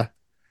the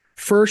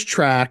first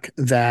track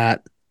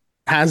that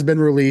has been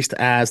released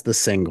as the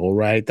single,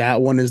 right?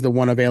 That one is the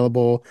one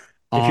available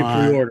If you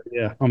on,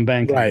 pre-order, on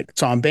Bandcamp. right.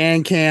 It's on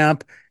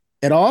Bandcamp.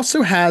 It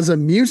also has a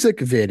music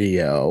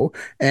video,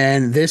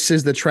 and this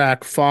is the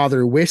track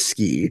Father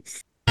Whiskey.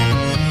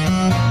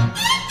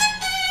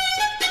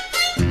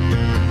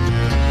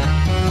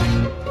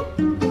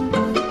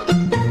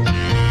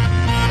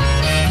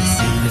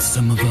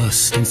 Some of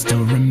us can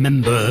still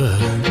remember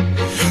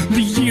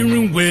the year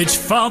in which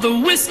Father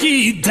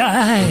Whiskey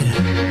died,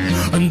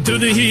 under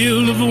the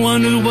heel of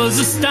one who was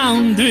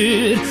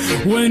astounded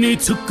when he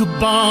took a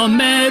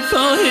barmaid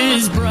for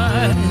his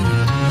bride.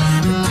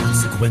 The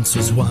consequence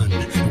was one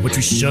in which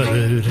we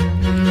shuddered.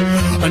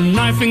 A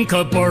knife and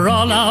cup are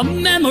all our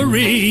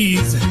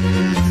memories.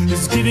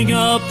 He's giving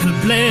up the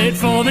blade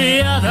for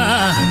the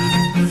other,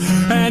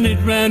 and it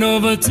ran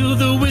over till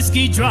the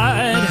whiskey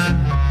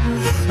dried.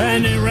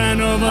 And it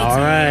ran over. All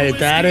right,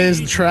 that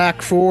is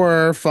track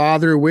 4,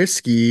 Father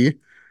Whiskey.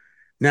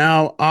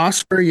 Now,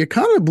 Oscar, you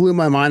kind of blew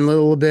my mind a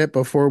little bit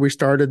before we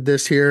started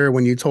this here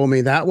when you told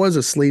me that was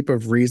a Sleep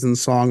of Reason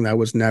song that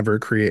was never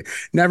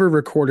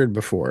recorded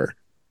before.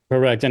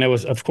 Correct. And it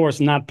was, of course,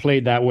 not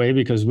played that way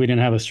because we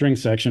didn't have a string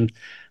section.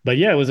 But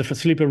yeah, it was a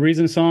Sleep of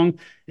Reason song.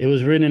 It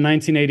was written in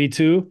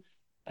 1982.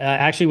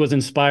 Actually was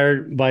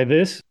inspired by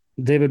this.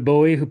 David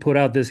Bowie, who put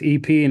out this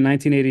EP in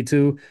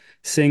 1982,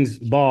 sings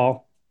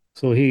Ball.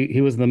 So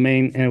he was the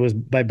main, and it was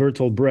by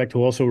Bertolt Brecht,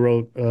 who also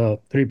wrote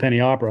Three Penny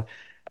Opera.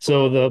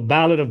 So the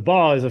Ballad of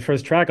Ball is the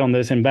first track on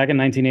this. And back in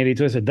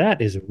 1982, I said,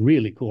 that is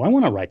really cool. I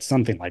want to write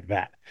something like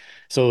that.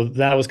 So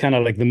that was kind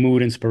of like the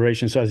mood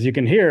inspiration. So as you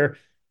can hear,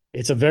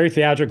 it's a very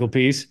theatrical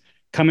piece.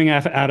 Coming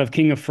out of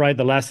King of Fright,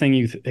 the last thing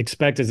you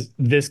expect is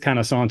this kind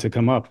of song to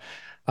come up.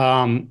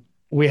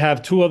 We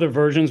have 2 other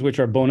versions, which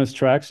are bonus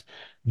tracks.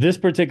 This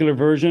particular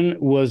version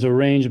was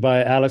arranged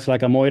by Alex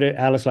Lacamoire.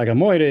 Alex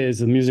Lacamoire is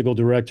the musical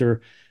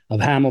director of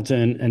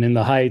Hamilton and In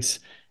the Heights,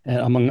 and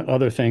among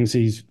other things.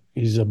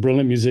 He's a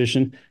brilliant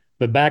musician.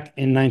 But back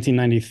in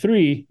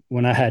 1993,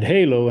 when I had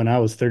Halo and I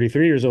was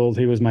 33 years old,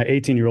 he was my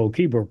 18-year-old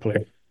keyboard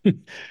player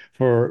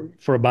for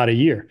about a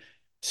year.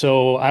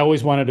 So I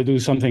always wanted to do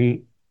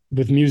something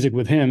with music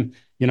with him.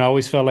 I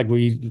always felt like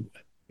we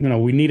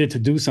needed to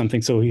do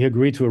something. So he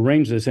agreed to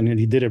arrange this, and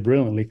he did it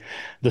brilliantly.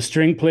 The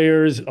string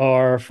players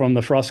are from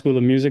the Frost School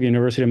of Music,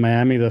 University of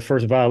Miami. The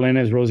first violin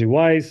is Rosie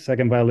Weiss,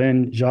 second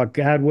violin, Jacques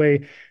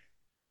Gadway.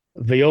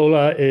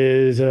 Viola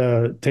is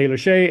Taylor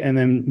Shea, and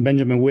then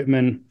Benjamin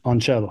Whitman on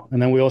cello. And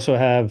then we also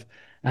have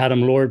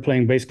Adam Lord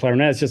playing bass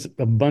clarinet. It's just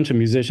a bunch of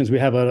musicians. We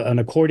have an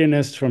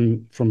accordionist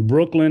from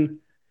Brooklyn.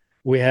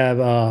 We have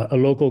a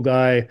local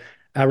guy,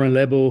 Aaron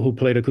Lebo, who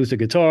played acoustic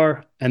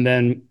guitar, and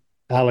then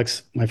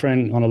Alex, my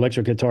friend, on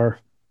electric guitar,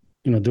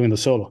 doing the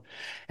solo,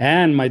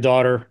 and my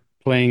daughter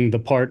playing the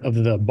part of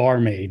the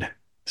barmaid.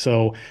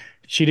 So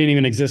she didn't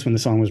even exist when the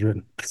song was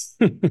written.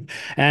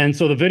 And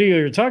so the video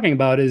you're talking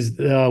about is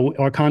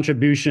our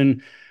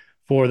contribution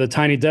for the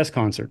Tiny Desk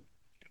concert,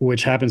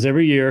 which happens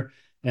every year.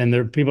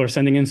 And people are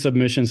sending in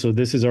submissions. So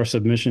this is our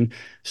submission.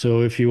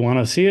 So if you want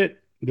to see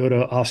it, go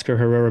to Oscar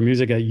Herrera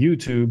Music at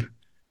YouTube,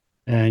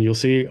 and you'll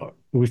see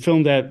we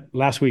filmed that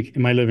last week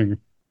in my living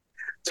room.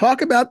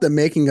 Talk about the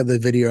making of the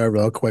video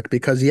real quick,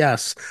 because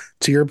yes,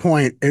 to your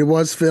point, it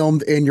was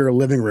filmed in your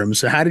living room.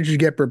 So how did you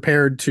get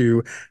prepared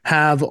to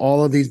have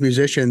all of these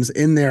musicians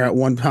in there at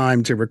one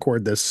time to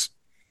record this?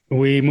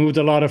 We moved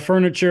a lot of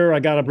furniture. I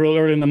got up real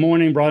early in the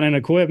morning, brought in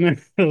equipment.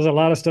 There was a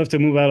lot of stuff to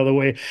move out of the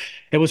way.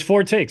 It was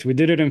 4 takes. We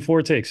did it in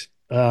 4 takes.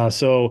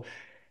 So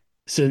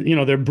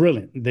they're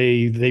brilliant.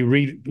 They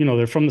read,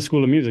 they're from the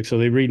School of Music, so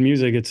they read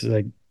music. It's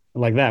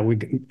like that.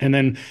 And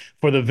then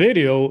for the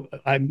video,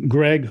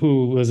 Greg,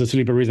 who was a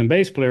Sleeper Reason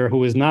bass player,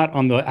 who is not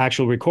on the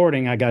actual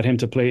recording, I got him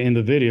to play in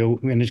the video,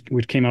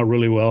 which came out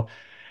really well.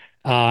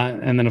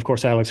 And then, of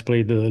course, Alex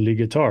played the lead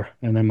guitar,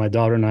 and then my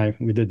daughter and I,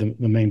 we did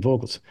the main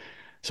vocals.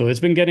 So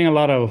it's been getting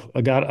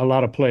got a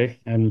lot of play,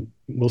 and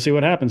we'll see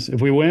what happens.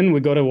 If we win,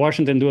 we go to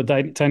Washington, do a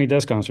Tiny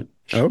Desk concert.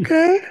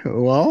 Okay.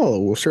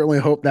 Well, we'll certainly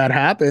hope that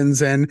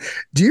happens. And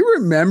do you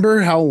remember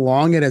how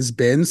long it has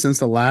been since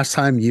the last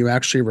time you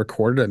actually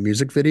recorded a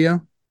music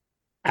video?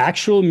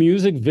 Actual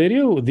music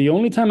video? The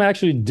only time I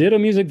actually did a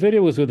music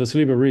video was with the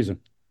Sleeper Reason.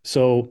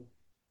 So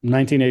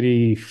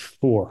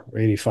 1984 or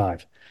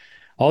 85.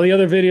 All the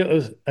other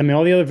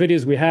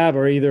videos we have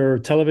are either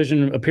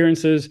television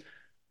appearances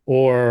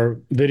or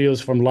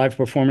videos from live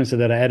performances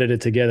that I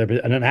edited together.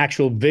 But an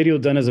actual video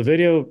done as a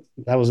video,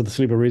 that was at the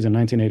Sleeper Reason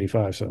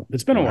 1985. So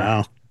it's been a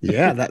while.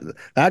 Yeah,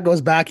 that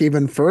goes back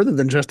even further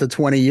than just a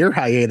 20-year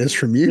hiatus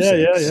from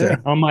music. Yeah. So.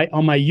 On my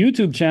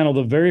YouTube channel,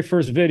 the very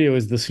first video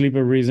is the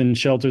Sleeper Reason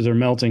Shelters Are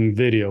Melting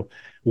video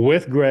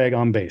with Greg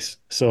on bass.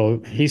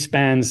 So he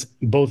spans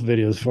both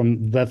videos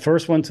from that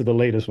first one to the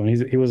latest one.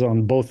 He was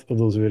on both of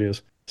those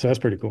videos. So that's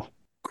pretty cool.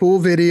 Cool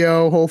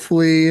video.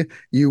 Hopefully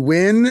you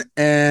win.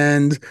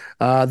 And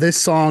this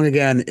song,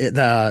 again,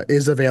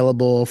 is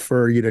available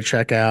for you to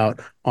check out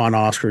on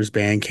Oscar's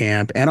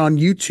Bandcamp and on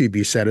YouTube,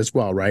 you said as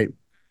well, right?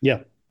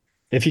 Yeah.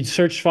 If you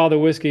search Father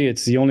Whiskey,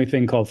 it's the only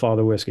thing called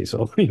Father Whiskey.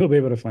 So you'll be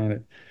able to find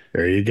it.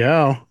 There you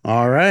go.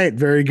 All right.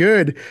 Very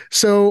good.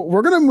 So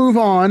we're going to move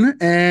on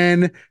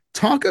and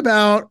talk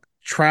about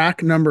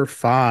track number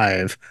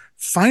 5,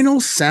 Final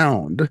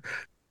Sound.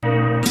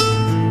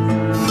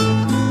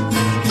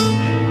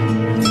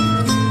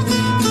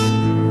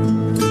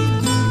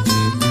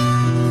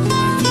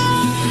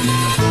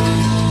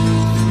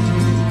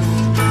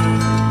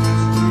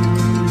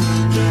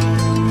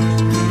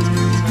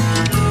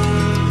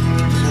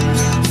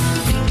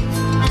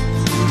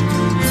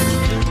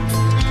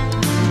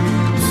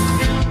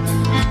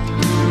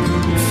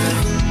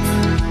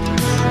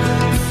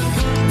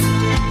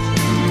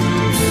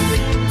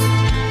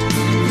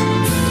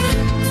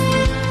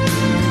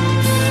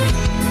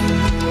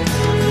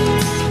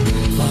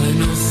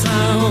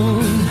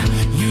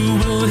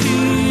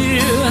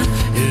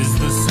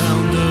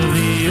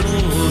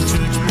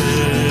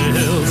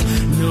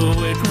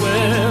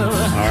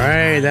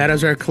 That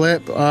is our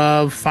clip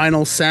of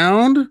Final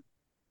Sound.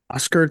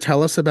 Oscar,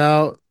 tell us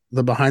about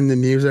the behind the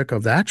music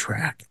of that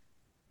track.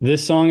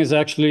 This song is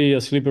actually a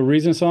Sleeper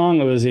Reason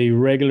song. It was a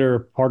regular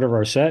part of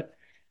our set.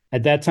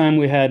 At that time,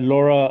 we had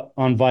Laura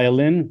on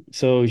violin,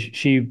 so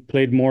she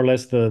played more or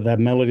less that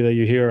melody that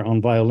you hear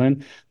on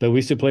violin, but we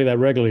used to play that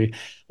regularly.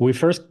 We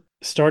first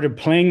started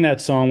playing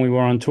that song. We were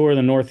on tour in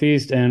the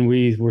Northeast, and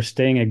we were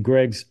staying at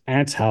Greg's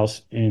aunt's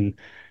house in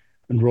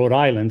Rhode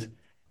Island.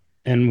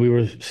 And we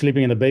were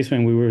sleeping in the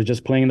basement. We were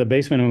just playing in the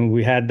basement, and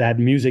we had that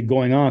music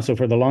going on. So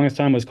for the longest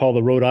time, it was called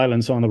the Rhode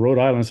Island song,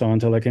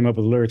 until I came up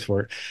with lyrics for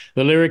it.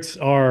 The lyrics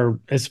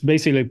it's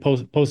basically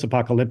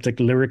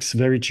post-apocalyptic lyrics,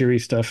 very cheery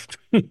stuff.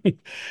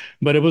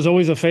 But it was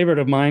always a favorite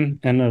of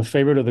mine and a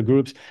favorite of the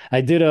groups.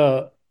 I did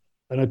an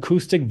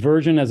acoustic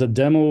version as a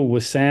demo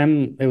with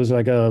Sam. It was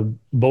like a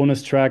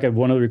bonus track at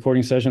one of the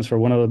recording sessions for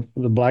one of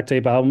the Black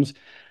Tape albums.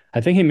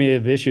 I think he may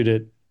have issued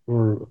it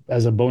or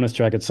as a bonus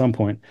track at some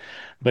point.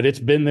 But it's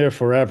been there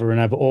forever, and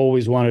I've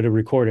always wanted to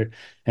record it.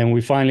 And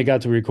we finally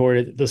got to record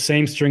it. The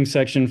same string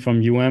section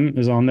from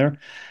is on there.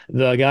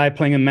 The guy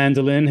playing a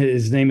mandolin,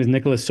 his name is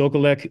Nicholas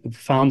Sokolek.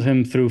 Found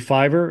him through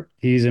Fiverr.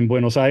 He's in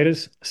Buenos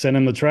Aires. Sent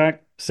him the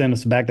track. Sent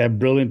us back that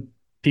brilliant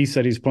piece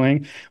that he's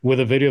playing with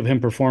a video of him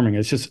performing.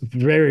 It's just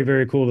very,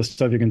 very cool, the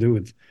stuff you can do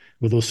with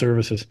those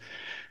services.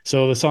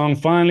 So the song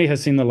finally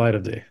has seen the light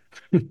of day.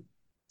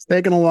 It's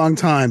taken a long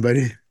time, but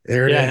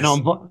there it Yeah, is.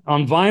 and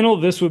on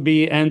vinyl, this would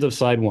be end of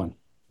side one.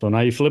 So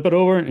now you flip it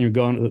over and you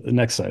go on to the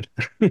next side.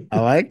 I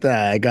like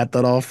that. I got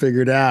that all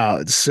figured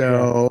out.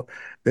 So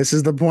this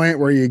is the point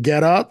where you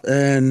get up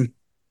and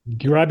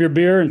Grab your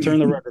beer and turn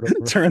the record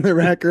over. turn the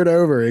record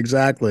over.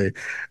 Exactly.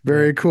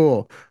 Very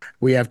cool.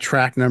 We have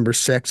track number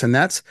 6, and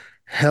that's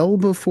Hell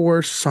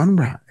Before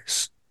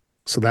Sunrise.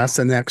 So that's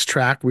the next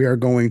track we are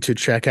going to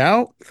check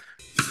out.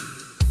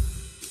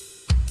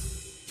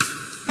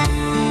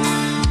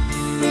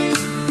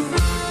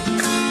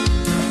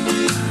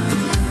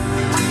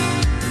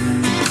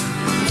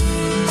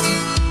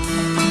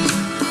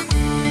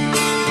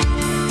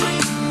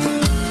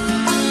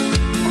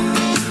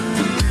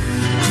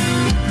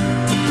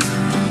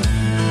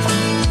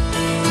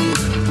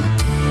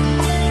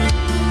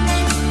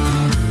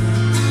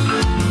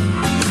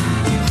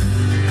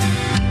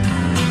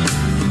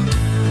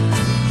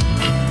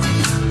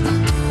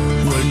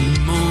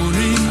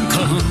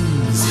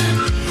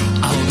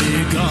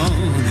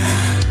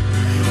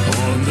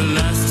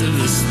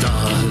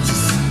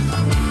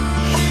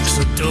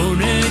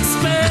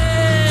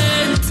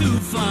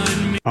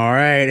 All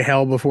right,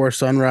 Hell Before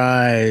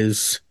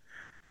Sunrise.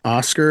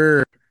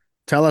 Oscar,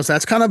 tell us,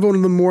 that's kind of one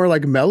of the more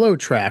like mellow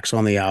tracks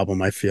on the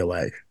album, I feel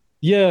like.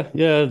 Yeah.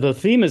 The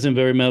theme isn't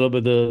very mellow,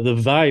 but the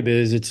vibe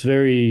is. It's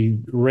very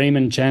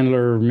Raymond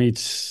Chandler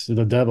meets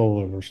the devil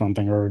or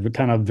something, or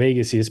kind of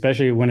Vegas-y,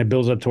 especially when it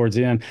builds up towards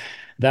the end.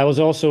 That was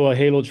also a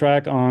Halo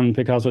track on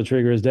Picasso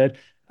Trigger is Dead.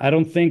 I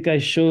don't think I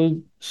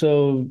showed,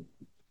 so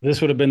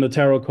this would have been the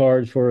tarot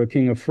card for a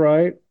King of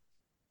Fright,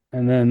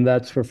 and then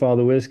that's for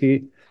Father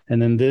Whiskey,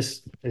 and then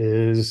this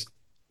is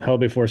Hell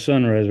Before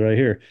Sunrise right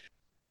here.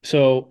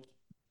 So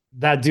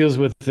that deals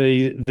with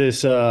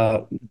this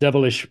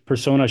devilish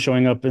persona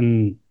showing up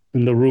in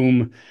the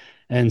room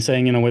and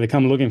saying, when they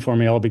come looking for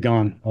me, I'll be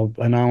gone.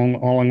 And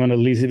all I'm going to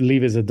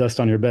leave is a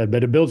dust on your bed.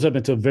 But it builds up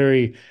into a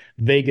very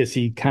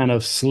Vegas-y kind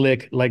of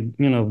slick, like,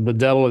 the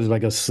devil is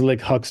like a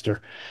slick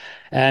huckster.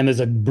 And there's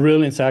a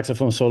brilliant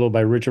saxophone solo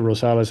by Richard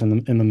Rosales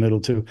in the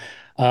middle too.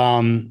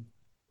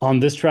 On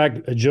this track,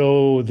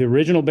 Joe, the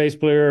original bass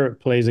player,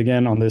 plays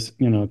again on this,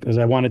 because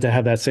I wanted to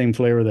have that same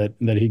flavor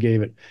that he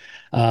gave it.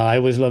 I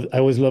always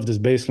loved his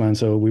bass line,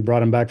 so we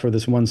brought him back for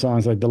this one song.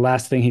 It's like the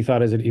last thing he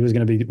thought is that he was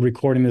going to be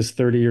recording this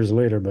 30 years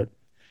later, but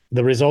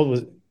the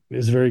result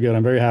is very good.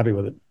 I'm very happy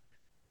with it.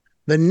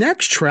 The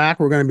next track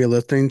we're going to be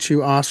listening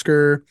to,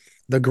 Oscar,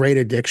 The Great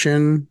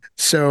Addiction.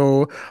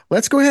 So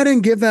let's go ahead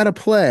and give that a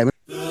play.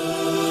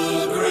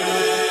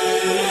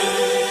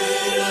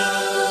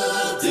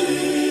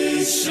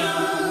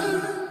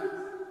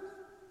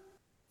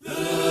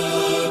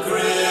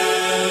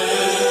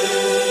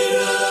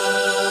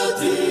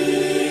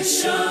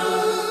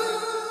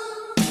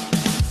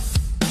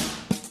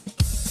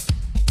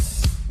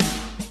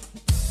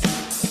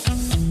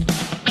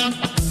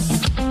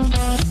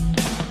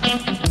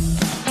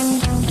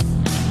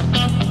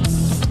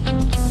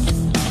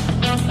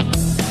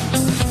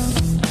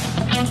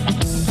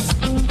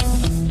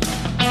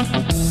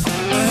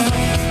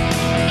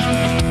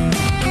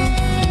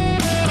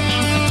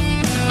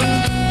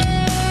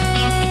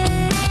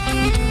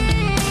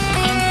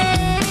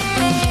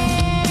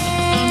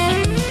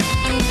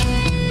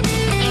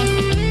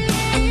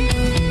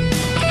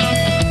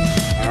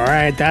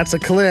 That's a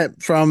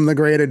clip from The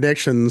Great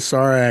Addiction.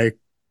 Sorry, I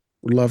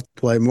would love to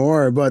play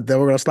more, but then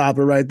we're going to stop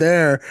it right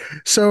there.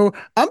 So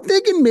I'm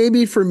thinking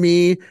maybe for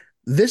me,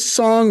 this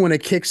song, when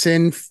it kicks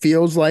in,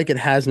 feels like it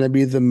has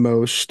maybe the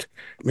most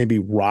maybe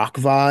rock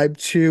vibe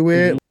to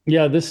it.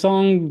 Yeah, this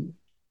song,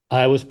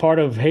 I was part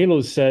of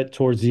Halo's set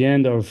towards the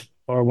end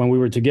or when we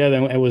were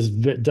together. It was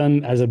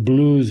done as a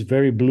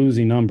very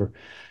bluesy number.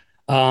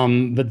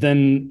 But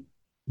then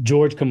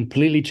George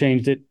completely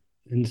changed it.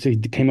 And so he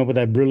came up with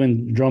that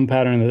brilliant drum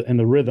pattern and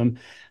the rhythm.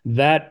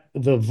 That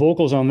the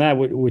vocals on that,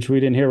 which we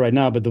didn't hear right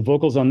now, but the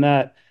vocals on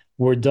that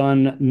were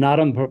done not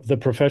on the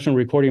professional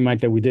recording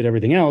mic that we did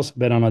everything else,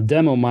 but on a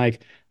demo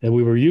mic that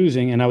we were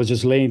using. And I was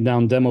just laying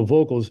down demo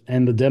vocals.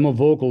 And the demo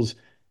vocals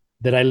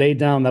that I laid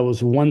down, that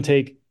was one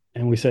take.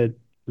 And we said,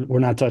 we're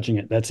not touching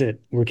it. That's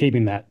it. We're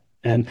keeping that.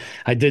 And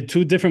I did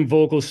 2 different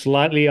vocals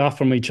slightly off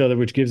from each other,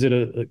 which gives it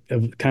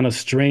a kind of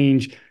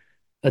strange,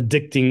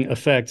 addicting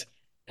effect.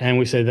 And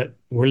we said that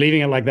we're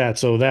leaving it like that.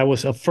 So that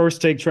was a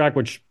first take track,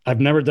 which I've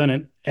never done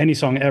in any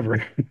song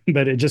ever,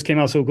 but it just came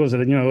out so cool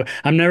that,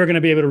 I'm never going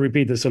to be able to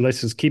repeat this. So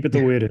let's just keep it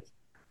the way it is.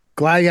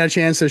 Glad you got a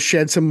chance to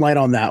shed some light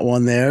on that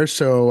one there.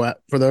 So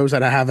for those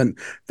that haven't,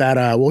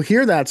 that will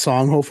hear that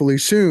song hopefully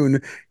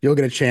soon, you'll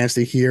get a chance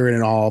to hear it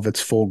in all of its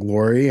full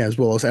glory, as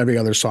well as every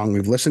other song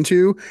we've listened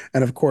to,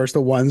 and of course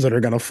the ones that are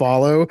going to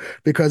follow,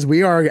 because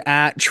we are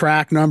at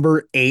track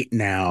number 8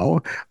 now,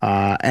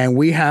 and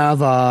we have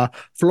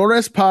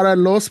 "Flores para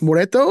los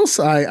Muertos."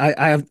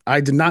 I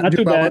did not Not do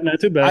too well. bad, not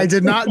too I bad.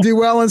 did not do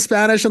well in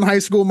Spanish in high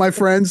school, my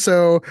friend.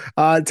 So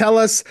tell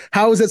us,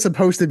 how is it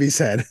supposed to be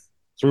said?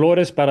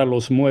 Flores para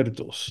los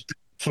muertos.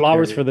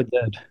 Flowers for the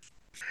dead.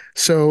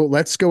 So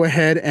let's go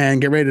ahead and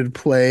get ready to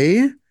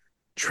play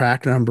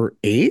track number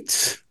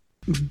 8.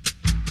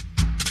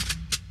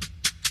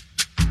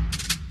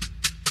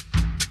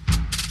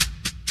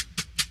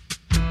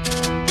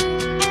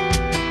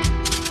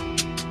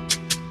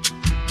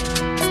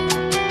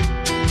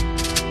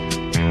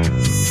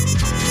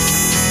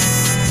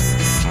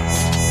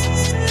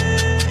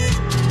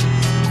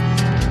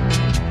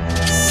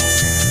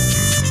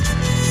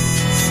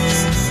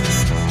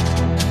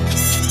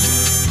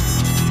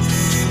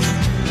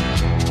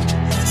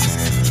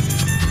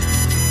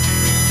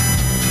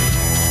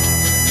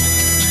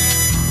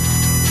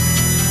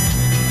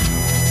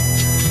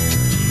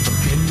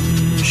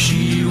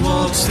 She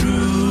walks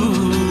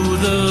through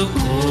the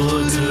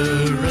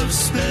order of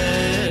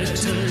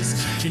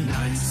specters in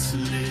nights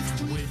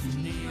lit with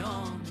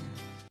neon.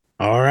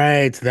 All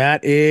right,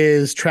 that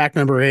is track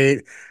number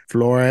 8,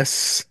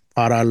 Flores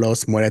para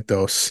los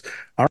Muertos.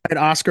 All right,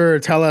 Oscar,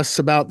 tell us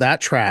about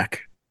that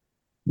track.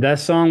 That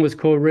song was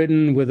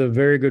co-written with a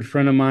very good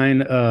friend of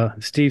mine,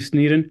 Steve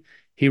Sneeden.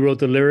 He wrote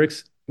the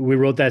lyrics. We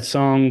wrote that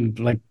song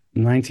like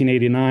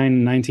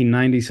 1989,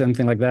 1990,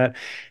 something like that.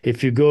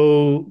 If you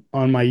go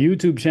on my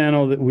YouTube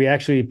channel, we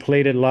actually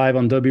played it live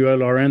on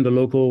WLRN, the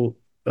local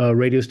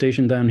radio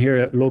station down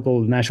here, local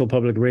National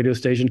Public radio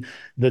station.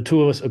 The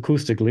two of us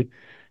acoustically,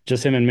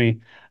 just him and me.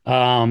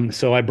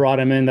 So I brought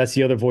him in. That's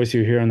the other voice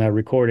you hear on that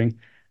recording.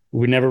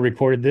 We never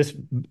recorded this,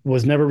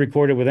 was never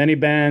recorded with any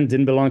band,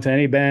 didn't belong to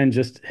any band,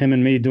 just him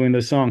and me doing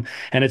this song.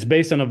 And it's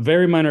based on a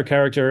very minor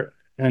character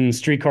in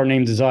Streetcar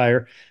Named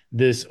Desire,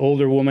 this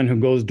older woman who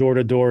goes door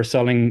to door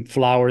selling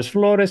flowers,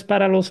 flores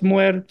para los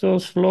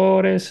muertos,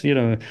 flores,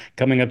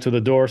 coming up to the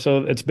door. So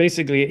it's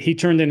basically, he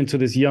turned it into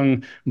this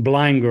young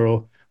blind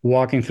girl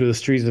walking through the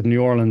streets of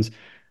New Orleans.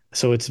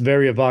 So it's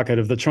very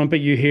evocative. The trumpet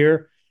you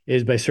hear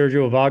is by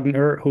Sergio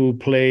Wagner, who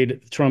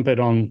played trumpet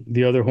on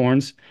the other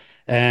horns.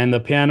 And the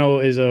piano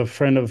is a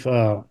friend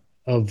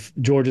of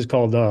George's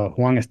called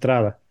Juan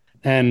Estrada.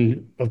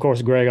 And of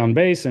course, Greg on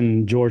bass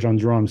and George on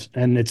drums.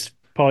 And it's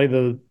probably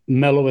the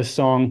mellowest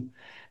song.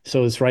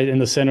 So it's right in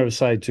the center of the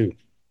side too,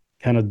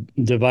 kind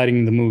of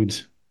dividing the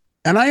moods.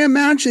 And I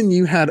imagine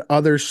you had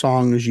other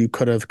songs you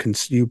could have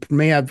you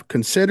may have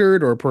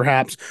considered or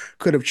perhaps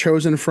could have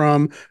chosen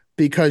from,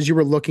 because you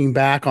were looking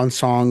back on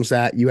songs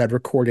that you had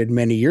recorded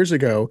many years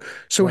ago.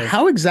 So Right.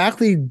 how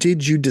exactly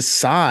did you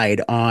decide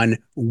on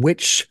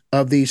which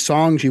of these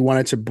songs you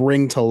wanted to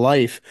bring to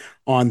life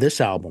on this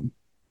album?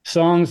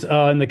 Songs,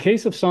 in the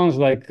case of songs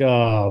like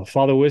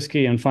Father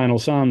Whiskey and Final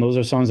Son, those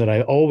are songs that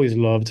I always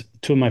loved,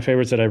 two of my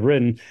favorites that I've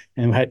written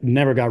and had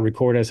never got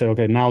recorded. I said,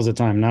 okay, now's the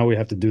time. Now we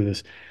have to do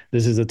this.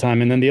 This is the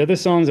time. And then the other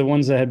songs, the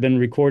ones that had been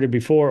recorded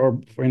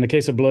before, or in the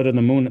case of Blood on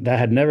the Moon, that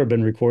had never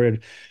been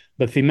recorded.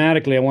 But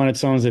thematically, I wanted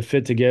songs that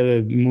fit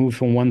together, move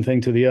from one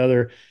thing to the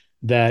other,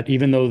 that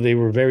even though they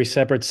were very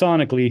separate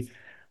sonically,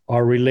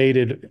 are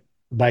related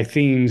by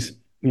themes,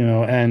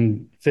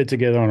 and fit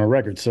together on a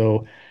record.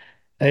 So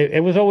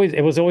it was always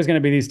going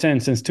to be these 10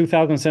 since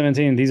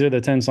 2017. These are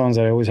the 10 songs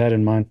I always had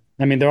in mind.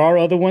 I mean, there are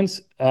other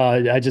ones.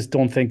 I just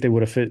don't think they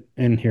would have fit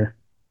in here.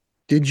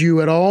 Did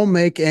you at all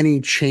make any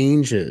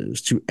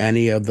changes to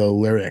any of the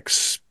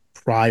lyrics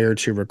prior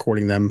to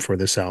recording them for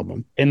this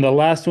album? In the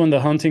last one, The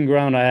Hunting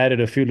Ground, I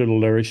added a few little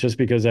lyrics just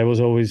because there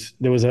was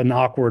an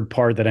awkward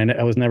part that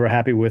I was never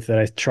happy with, that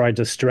I tried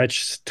to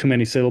stretch too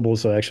many syllables.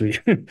 So I actually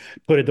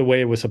put it the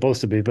way it was supposed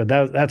to be. But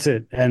that's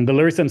it. And the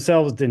lyrics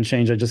themselves didn't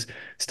change. I just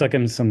stuck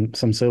in some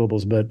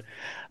syllables. But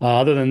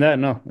other than that,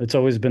 no, it's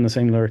always been the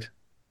same lyrics.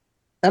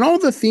 And all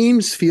the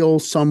themes feel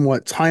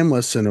somewhat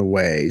timeless in a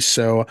way.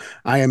 So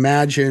I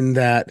imagine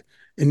that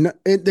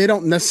they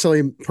don't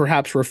necessarily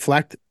perhaps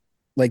reflect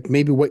like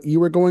maybe what you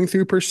were going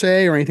through per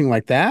se or anything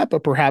like that,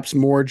 but perhaps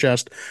more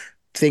just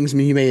things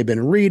you may have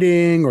been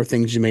reading or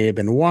things you may have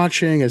been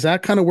watching. Is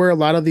that kind of where a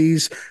lot of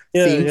these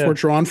themes were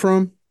drawn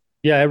from?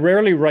 Yeah, I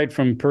rarely write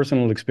from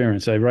personal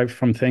experience. I write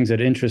from things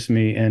that interest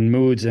me and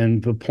moods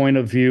and the point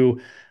of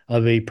view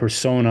of a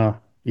persona,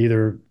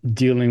 either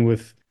dealing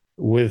with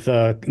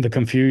the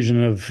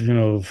confusion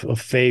of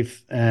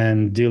faith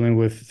and dealing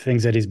with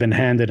things that he's been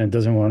handed and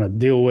doesn't want to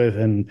deal with,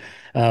 and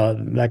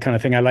that kind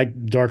of thing. I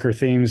like darker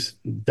themes.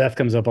 Death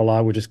comes up a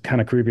lot, which is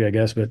kind of creepy, I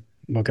guess. But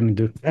what can I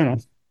do? I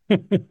don't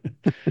know.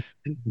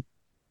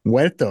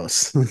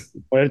 Muertos.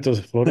 Muertos,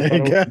 flores There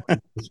you para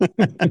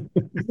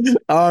go.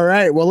 All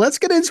right. Well, let's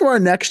get into our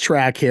next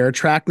track here.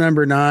 Track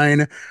number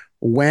 9,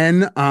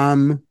 When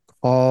I'm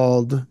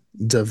Called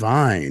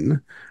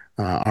Divine.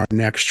 Our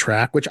next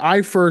track, which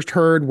I first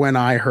heard when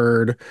I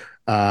heard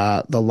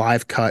the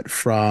live cut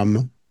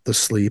from The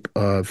Sleep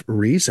of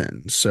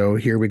Reason. So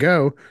here we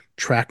go.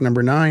 Track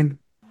number 9.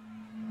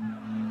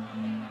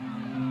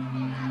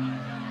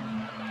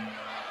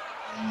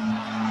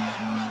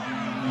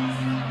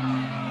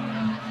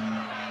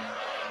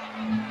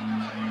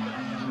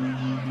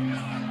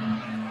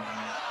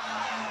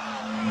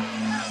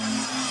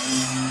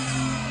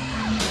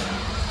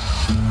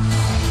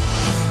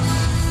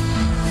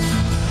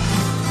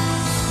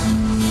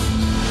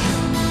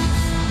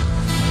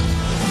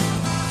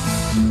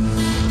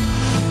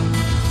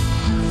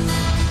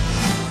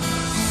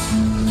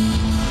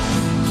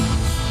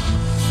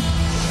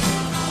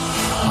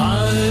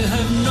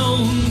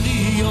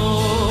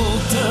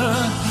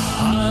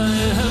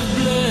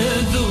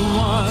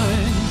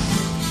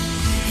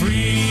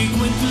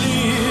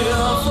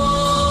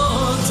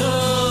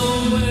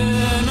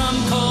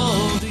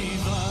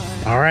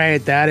 All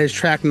right, that is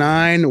track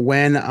 9,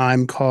 When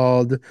I'm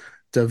Called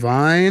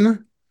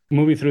Divine.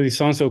 Moving through these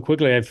songs so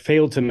quickly, I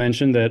failed to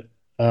mention that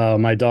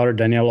my daughter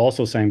Danielle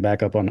also sang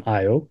backup on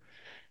Io,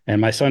 and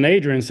my son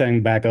Adrian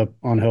sang backup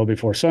on Hell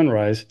Before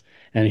Sunrise,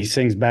 and he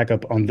sings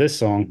backup on this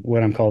song,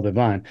 When I'm Called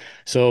Divine.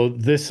 So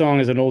this song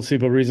is an old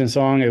Sleep of Reason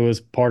song. It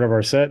was part of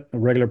our set, a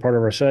regular part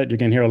of our set. You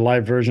can hear a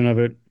live version of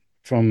it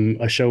from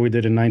a show we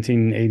did in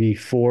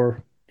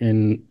 1984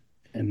 in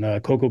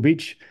Cocoa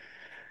Beach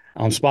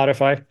on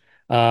Spotify.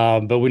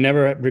 But we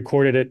never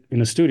recorded it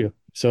in a studio.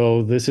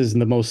 So this is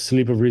the most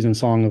Sleep of Reason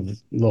song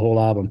of the whole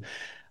album.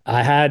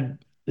 I had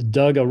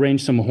Doug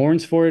arranged some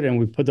horns for it, and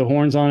we put the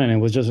horns on,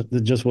 and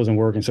it just wasn't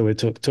working. So we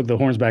took the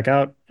horns back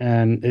out,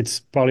 and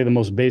it's probably the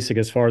most basic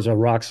as far as a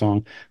rock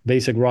song,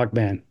 basic rock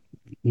band,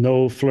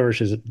 no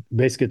flourishes,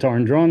 bass guitar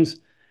and drums,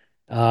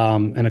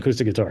 and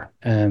acoustic guitar,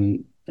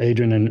 and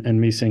Adrian and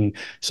me singing.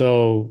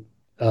 So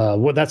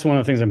that's one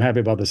of the things I'm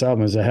happy about this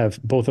album is I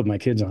have both of my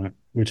kids on it,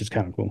 which is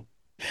kind of cool.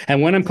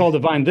 And When I'm Called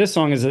Divine, this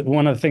song is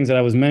one of the things that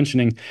I was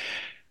mentioning.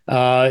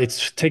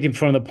 It's taken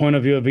from the point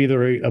of view of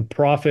either a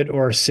prophet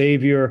or a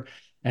savior,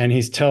 and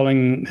he's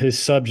telling his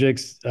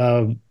subjects,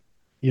 don't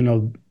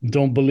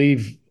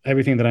believe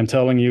everything that I'm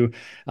telling you.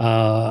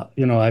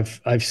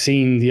 I've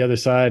seen the other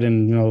side,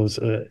 and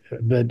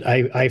but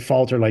I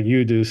falter like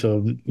you do.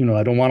 So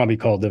I don't want to be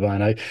called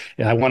divine.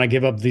 I want to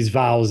give up these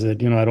vows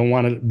that I don't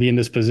want to be in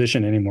this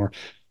position anymore.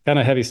 Kind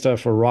of heavy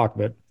stuff for rock,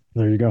 but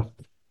there you go.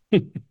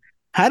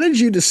 How did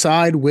you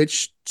decide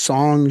which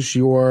songs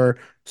your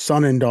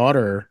son and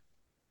daughter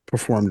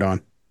performed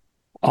on?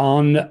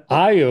 On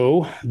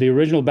Io, the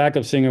original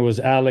backup singer was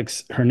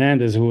Alex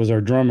Hernandez, who was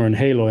our drummer in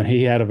Halo, and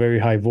he had a very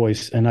high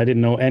voice, and I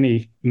didn't know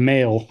any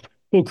male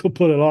who could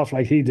pull it off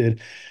like he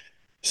did.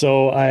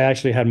 So I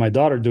actually had my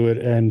daughter do it,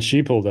 and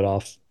she pulled it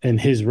off in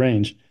his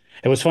range.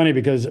 It was funny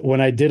because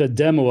when I did a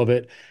demo of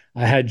it,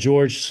 I had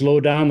George slow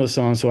down the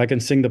song so I can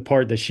sing the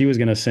part that she was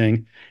going to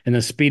sing and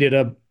then speed it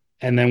up.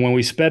 And then when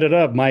we sped it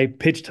up, my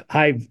pitched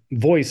high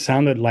voice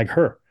sounded like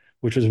her,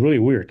 which was really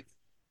weird.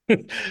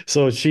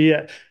 So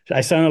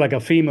I sounded like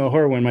a female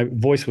her when my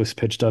voice was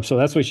pitched up. So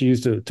that's what she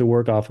used to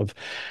work off of.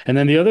 And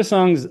then the other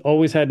songs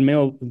always had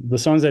the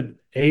songs that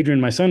Adrian,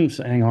 my son,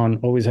 sang on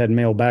always had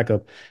male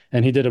backup.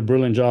 And he did a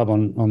brilliant job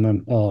on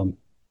them.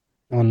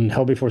 On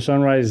Hell Before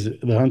Sunrise,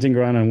 The Hunting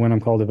Ground, and When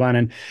I'm Called Divine.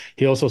 And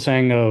he also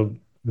sang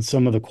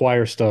some of the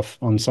choir stuff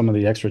on some of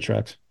the extra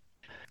tracks.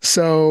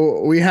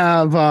 So we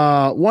have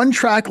one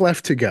track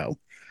left to go,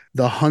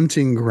 The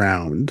Hunting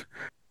Ground.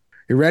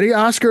 You ready,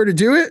 Oscar, to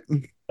do it?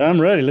 I'm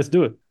ready. Let's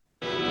do it.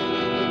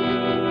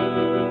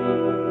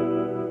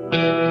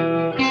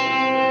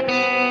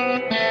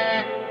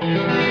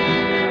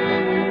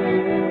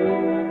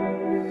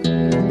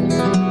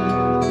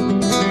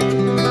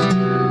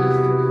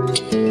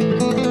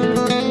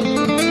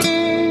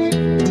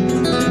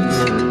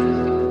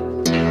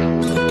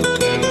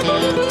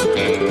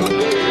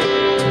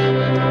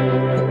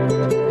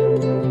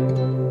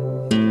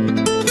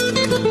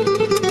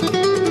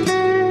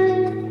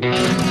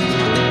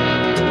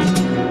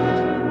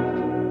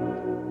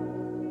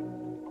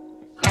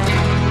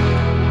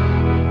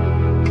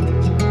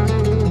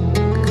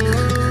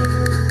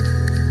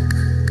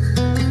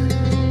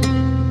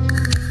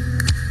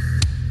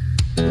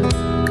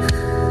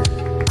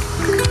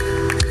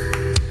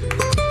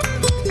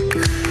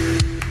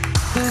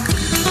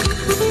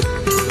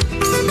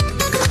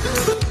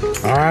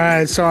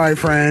 Sorry,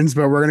 friends,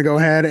 but we're going to go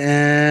ahead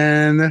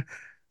and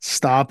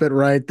stop it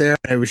right there.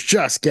 It was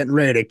just getting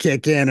ready to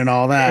kick in and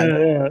all that.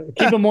 Yeah.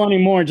 Keep them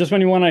wanting more just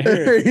when you want to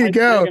hear it. There you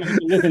go.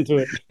 Listen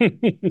to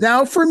it.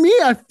 Now, for me,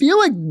 I feel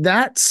like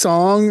that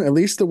song, at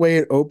least the way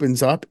it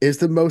opens up, is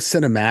the most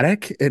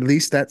cinematic. At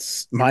least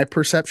that's my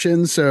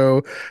perception.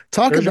 So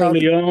talk about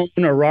Leone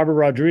or Robert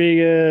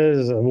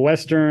Rodriguez, a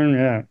Western.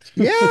 Yeah.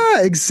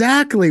 Yeah,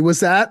 exactly. Was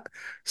that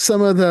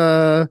some of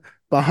the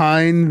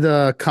behind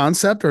the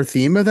concept or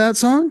theme of that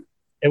song?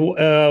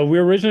 We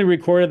originally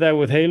recorded that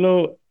with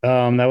Halo.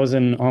 That was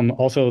in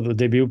also the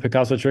debut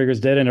Picasso Trigger's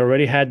Dead, and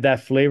already had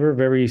that flavor,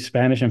 very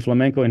Spanish and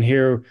flamenco. And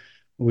here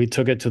we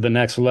took it to the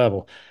next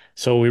level.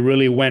 So we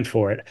really went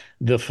for it.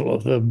 The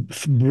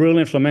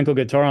brilliant flamenco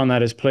guitar on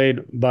that is played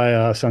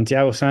by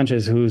Santiago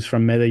Sanchez, who's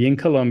from Medellin,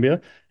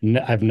 Colombia.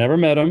 I've never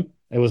met him.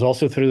 It was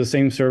also through the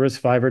same service,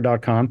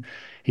 Fiverr.com.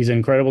 He's an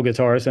incredible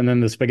guitarist. And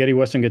then the spaghetti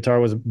Western guitar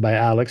was by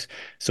Alex.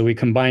 So we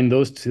combined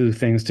those two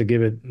things to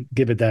give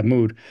it that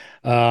mood.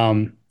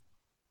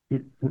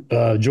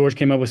 George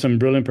came up with some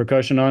brilliant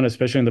percussion on,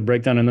 especially in the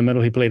breakdown in the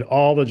middle. He played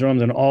all the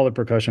drums and all the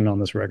percussion on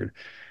this record.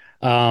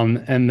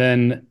 And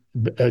then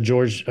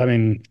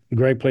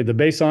Greg played the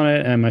bass on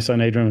it, and my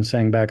son Adrian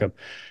sang backup.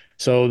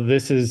 So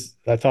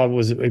I thought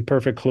was a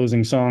perfect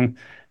closing song.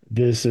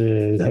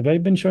 Have I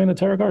been showing the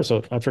tarot card?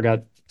 So I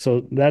forgot.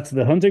 So that's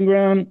The Hunting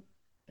Ground,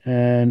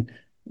 and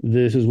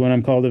this is When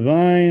I'm Called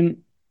Divine,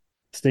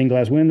 Stained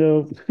Glass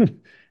Window,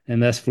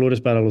 and that's Flores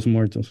para los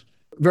Muertos.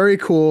 Very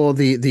cool.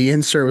 The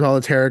insert with all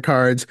the tarot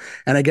cards,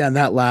 and again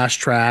that last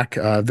track,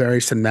 very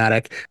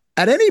cinematic.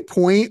 At any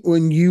point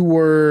when you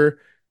were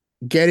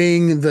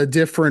getting the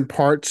different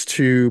parts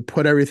to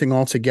put everything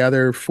all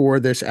together for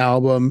this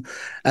album,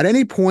 at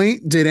any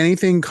point did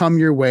anything come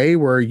your way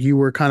where you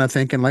were kind of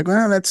thinking like,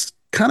 well, that's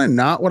kind of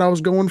not what I was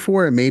going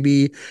for, and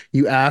maybe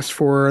you asked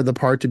for the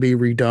part to be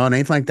redone?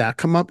 Anything like that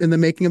come up in the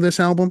making of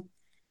this album?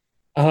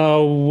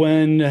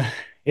 When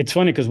It's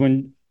funny because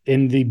when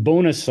in the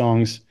bonus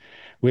songs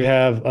we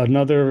have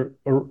another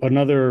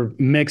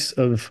mix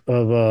of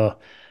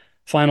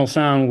final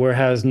sound where it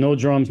has no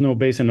drums, no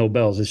bass, and no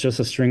bells. It's just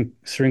a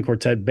string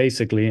quartet,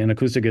 basically, an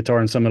acoustic guitar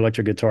and some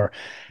electric guitar.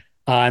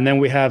 And then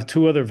we have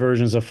two other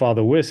versions of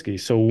Father Whiskey.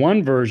 So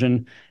one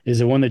version is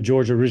the one that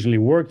George originally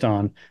worked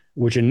on,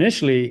 which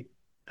initially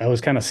I was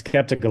kind of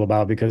skeptical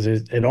about because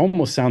it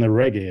almost sounded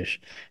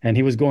reggae-ish. And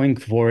he was going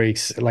for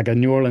like a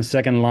New Orleans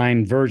second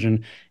line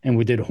version, and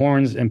we did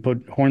horns and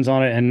put horns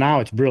on it, and now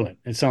it's brilliant.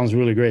 It sounds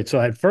really great.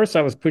 So at first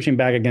I was pushing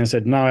back against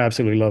it. Now I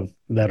absolutely love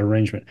that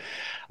arrangement.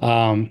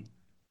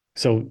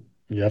 So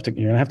you're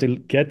gonna have to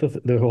get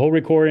the whole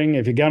recording.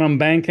 If you got on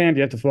Bandcamp,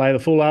 you have to fly the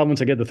full album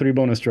to get the 3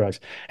 bonus tracks.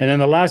 And then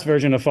the last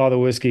version of Father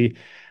Whiskey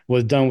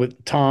was done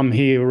with Tom.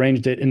 He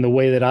arranged it in the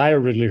way that I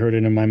originally heard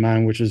it in my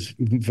mind, which is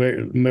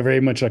very,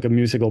 very much like a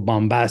musical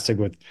bombastic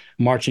with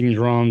marching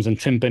drums and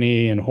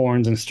timpani and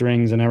horns and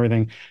strings and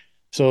everything.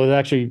 So it's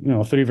actually,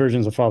 3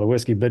 versions of Father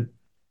Whiskey. But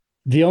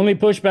the only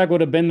pushback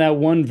would have been that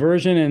one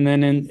version, and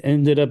then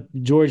ended up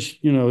George.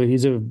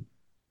 He's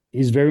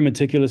very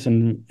meticulous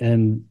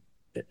and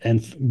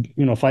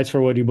fights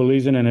for what he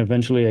believes in, and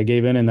eventually I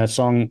gave in, and that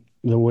song,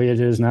 the way it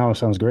is now,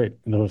 sounds great.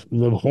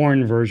 The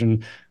horn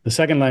version, the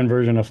second line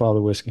version of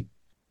Father Whiskey.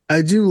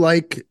 I do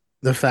like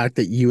the fact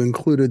that you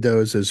included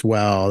those as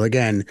well.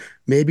 Again,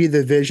 maybe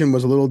the vision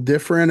was a little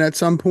different at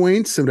some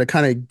points, so it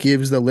kind of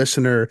gives the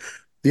listener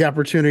the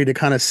opportunity to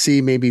kind of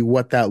see maybe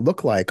what that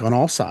looked like on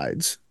all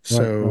sides.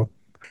 So Right.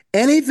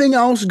 anything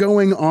else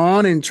going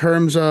on in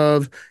terms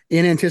of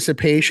in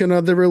anticipation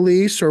of the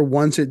release, or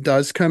once it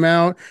does come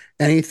out,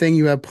 anything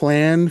you have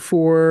planned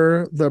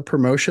for the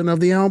promotion of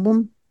the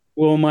album?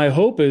 Well, my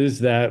hope is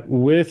that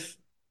with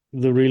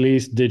the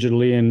release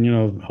digitally,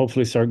 and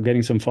hopefully start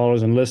getting some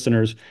followers and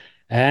listeners,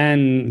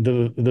 and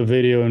the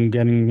video, and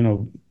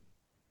getting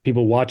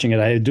people watching it,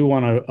 I do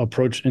want to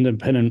approach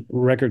independent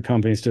record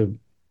companies to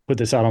put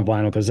this out on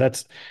vinyl, because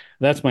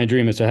that's my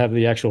dream, is to have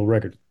the actual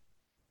record.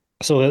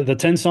 So the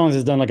 10 songs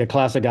is done like a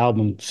classic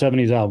album,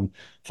 70s album,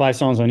 5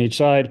 songs on each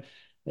side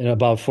in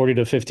about 40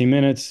 to 50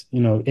 minutes,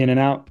 in and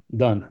out,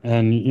 done.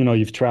 And,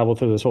 you've traveled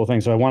through this whole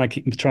thing. So I want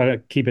to try to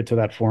keep it to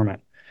that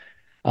format.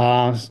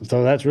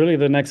 So that's really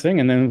the next thing.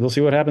 And then we'll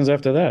see what happens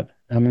after that.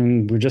 I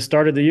mean, we just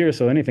started the year,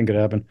 so anything could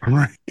happen.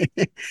 Right.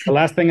 The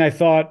last thing I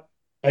thought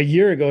a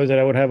year ago is that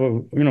I would have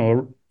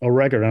a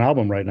record, an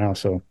album right now.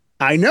 So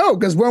I know,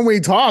 because when we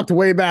talked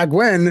way back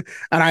when,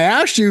 and I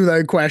asked you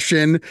that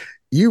question,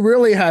 you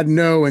really had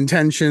no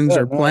intentions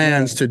or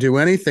plans to do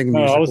anything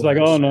No, I was like,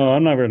 music-wise. oh no,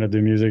 I'm never gonna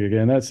do music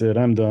again. That's it.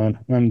 I'm done.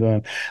 I'm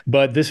done.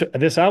 But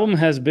this album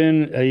has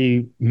been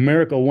a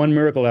miracle, one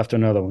miracle after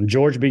another one.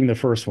 George being the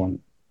first one.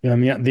 I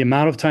mean, the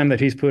amount of time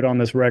that he's put on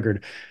this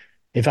record,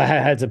 if I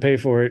had to pay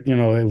for it,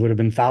 it would have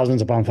been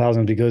thousands upon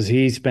thousands, because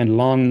he spent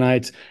long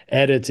nights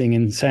editing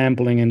and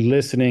sampling and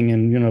listening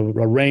and,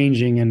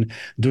 arranging and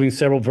doing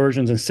several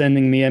versions and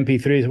sending me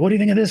MP3s. What do you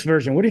think of this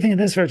version? What do you think of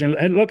this version?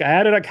 And look, I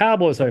added a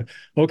cowboy. It's like,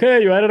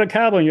 okay, you added a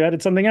cowboy and you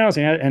added something else.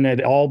 And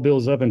it all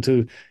builds up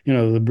into,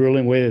 the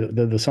brilliant way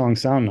that the songs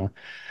sound now.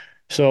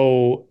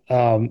 So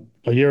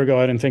a year ago,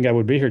 I didn't think I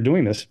would be here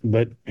doing this,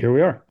 but here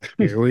we are.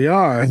 Here we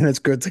are, and it's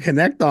good to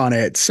connect on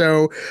it.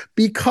 So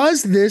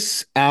because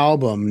this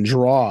album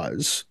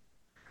draws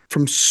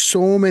from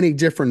so many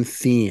different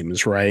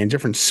themes, right, and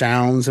different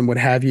sounds and what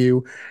have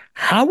you,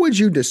 how would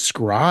you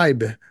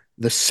describe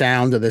the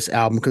sound of this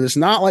album? Because it's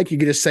not like you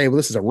could just say, well,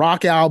 this is a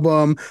rock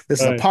album,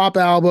 this is a pop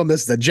album,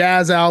 this is a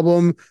jazz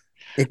album.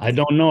 I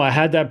don't know. I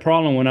had that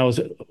problem when I was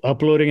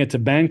uploading it to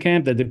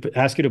Bandcamp, that they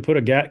ask you to put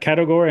a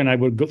category, and I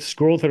would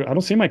scroll through. I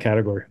don't see my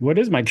category. What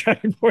is my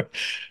category?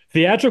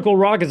 Theatrical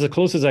rock is the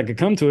closest I could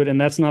come to it, and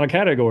that's not a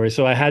category.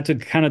 So I had to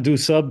kind of do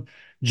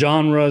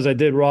genres. I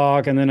did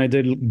rock, and then I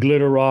did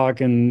glitter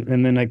rock, and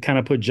then I kind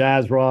of put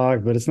jazz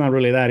rock, but it's not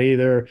really that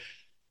either.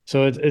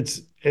 So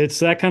it's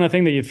that kind of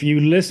thing that if you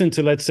listen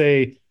to, let's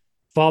say,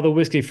 Father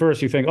Whiskey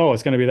first, you think, oh,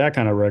 it's going to be that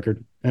kind of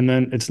record, and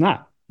then it's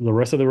not. The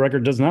rest of the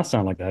record does not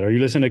sound like that. Or you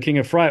listen to King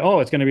of Fright, oh,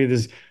 it's going to be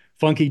this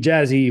funky,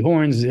 jazzy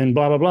horns and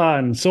blah blah blah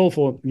and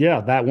soulful.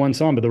 Yeah, that one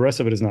song, but the rest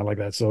of it is not like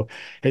that. So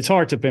it's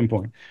hard to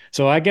pinpoint.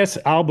 So I guess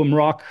album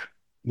rock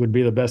would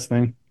be the best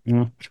thing, you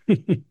know.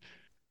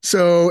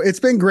 So it's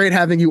been great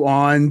having you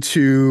on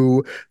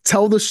to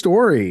tell the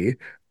story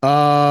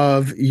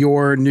of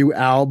your new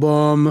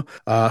album,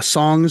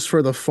 Songs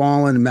for the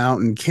Fallen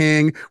Mountain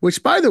King,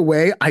 which, by the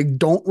way, I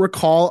don't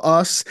recall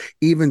us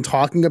even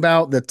talking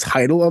about the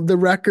title of the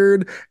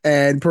record.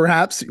 And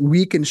perhaps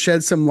we can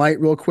shed some light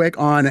real quick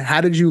on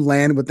how did you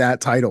land with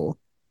that title?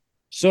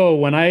 So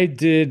when I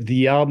did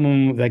the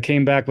album that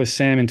came back with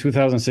Sam in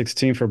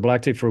 2016 for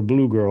Black Tape for a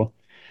Blue Girl,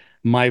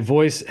 my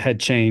voice had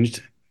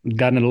changed,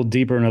 gotten a little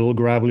deeper and a little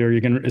gravelier. You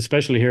can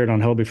especially hear it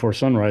on Hell Before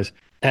Sunrise.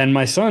 And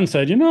my son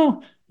said, you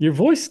know, your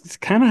voice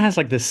kind of has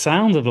like the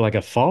sound of like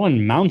a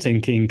fallen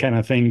mountain king kind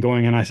of thing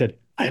going. And I said,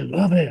 I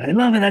love it. I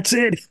love it. That's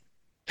it.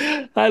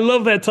 I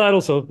love that title.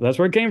 So that's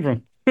where it came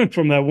from,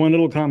 from that one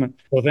little comment.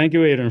 Well, thank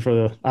you, Adrian, for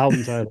the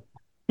album title.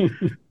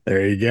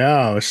 There you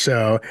go.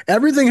 So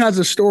everything has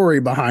a story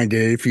behind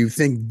it. If you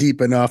think deep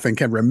enough and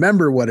can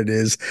remember what it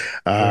is,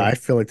 I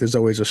feel like there's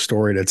always a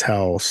story to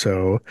tell.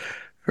 So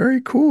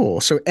very cool.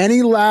 So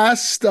any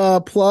last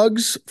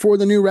plugs for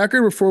the new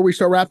record before we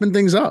start wrapping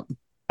things up?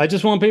 I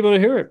just want people to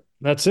hear it.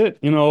 That's it.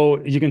 You know,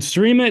 you can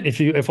stream it.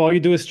 If all you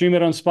do is stream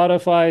it on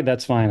Spotify,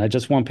 that's fine. I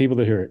just want people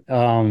to hear it.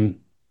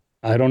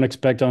 I don't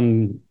expect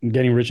on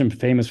getting rich and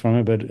famous from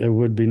it, but it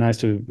would be nice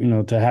to, you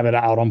know, to have it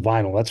out on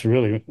vinyl. That's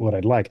really what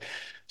I'd like.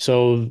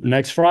 So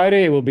next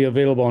Friday, it will be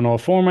available on all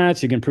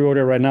formats. You can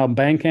pre-order right now on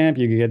Bandcamp.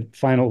 You can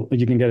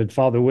get it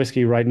Father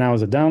Whiskey right now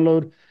as a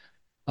download.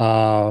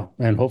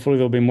 And hopefully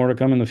there'll be more to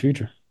come in the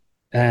future.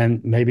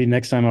 And maybe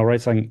next time I'll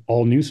write some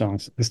all new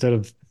songs instead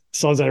of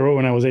songs I wrote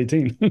when I was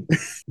 18.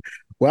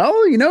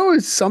 Well, you know,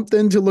 it's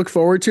something to look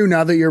forward to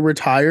now that you're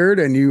retired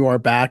and you are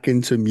back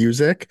into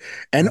music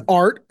and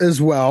art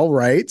as well,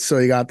 right? So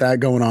you got that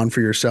going on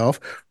for yourself.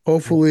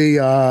 Hopefully,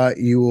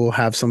 you will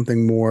have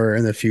something more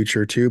in the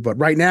future too. But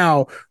right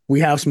now, we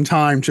have some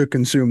time to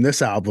consume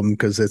this album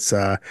because it's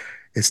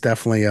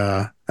definitely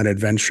an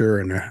adventure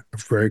and a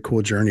very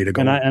cool journey to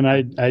go. And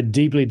I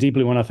deeply,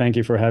 deeply want to thank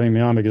you for having me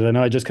on because I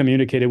know I just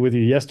communicated with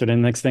you yesterday.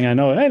 And next thing I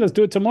know, hey, let's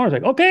do it tomorrow. It's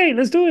like, okay,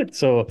 let's do it.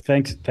 So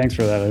thanks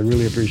for that. I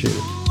really appreciate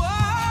it.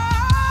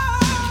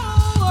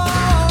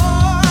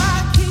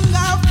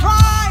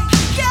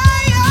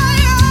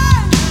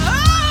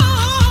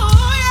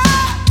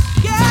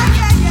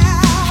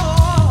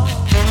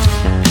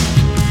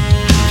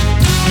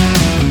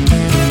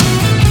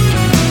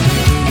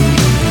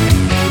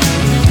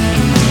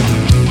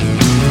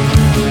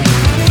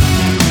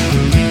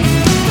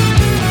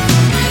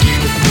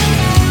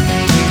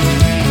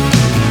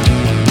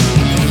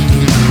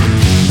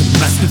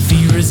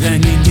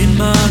 Hanging in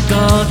my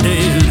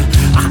garden,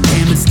 I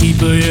am its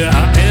keeper, yeah,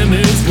 I am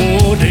its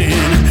warden.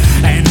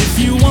 And if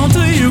you want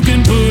to, you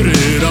can put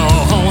it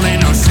on,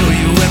 and I'll show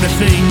you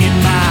everything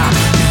in my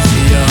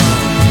museum.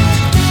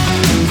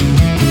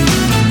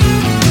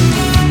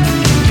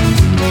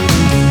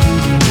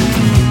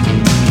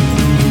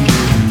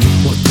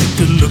 Well, take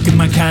a look at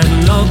my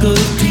catalog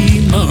of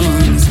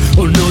demons.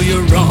 Oh no,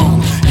 you're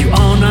wrong, you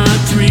are not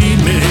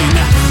dreaming.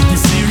 The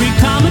series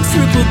comic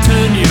strip will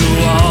turn you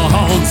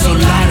on, so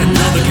light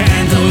another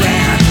candle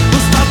and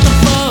we'll stop the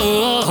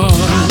fun.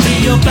 I'll be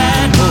your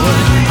bad boy,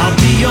 I'll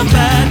be your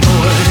bad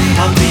boy,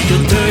 I'll be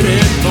your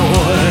dirty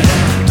boy.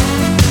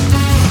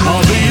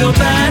 I'll be your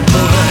bad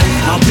boy,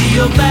 I'll be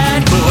your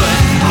bad boy,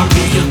 I'll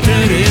be your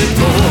dirty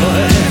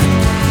boy.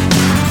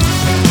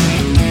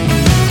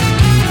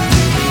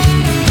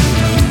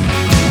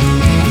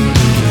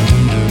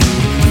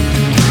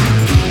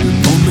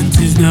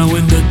 Now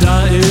when the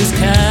die is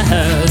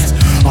cast,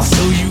 I'll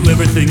show you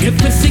everything if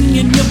missing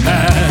in your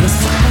past.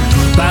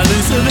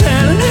 Balance of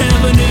hell and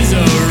heaven is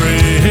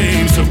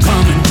arranged, so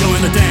come and join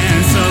the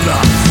dance of the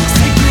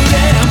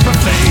sacred and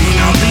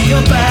profane. I'll be your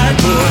bad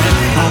boy,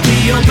 I'll be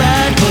your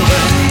bad boy,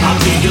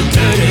 I'll be your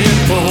dirty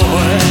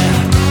boy.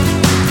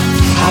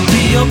 I'll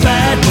be your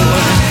bad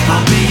boy,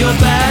 I'll be your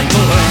bad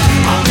boy,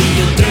 I'll be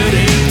your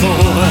dirty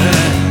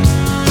boy.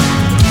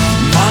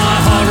 My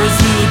horrors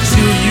will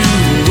chill you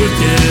with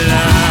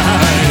delight.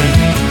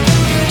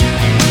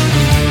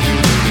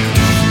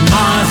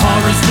 My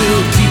horrors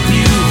will keep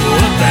you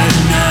up at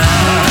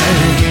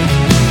night.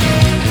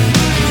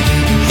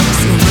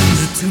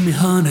 Surrender to me,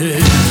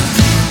 honey,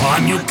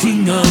 I'm your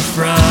king of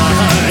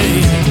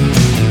fright.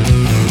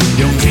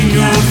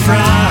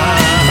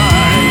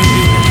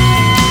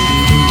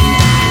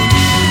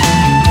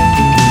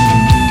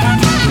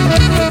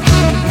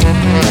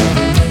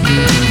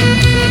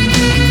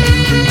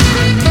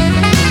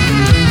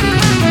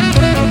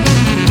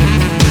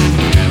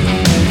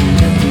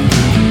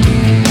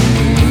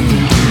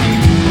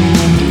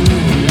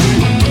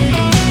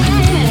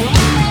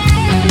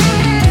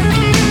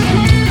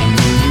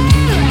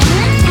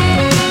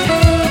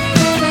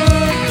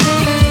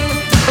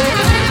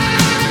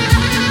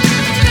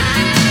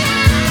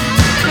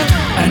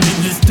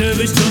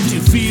 savage, don't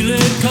you feel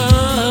it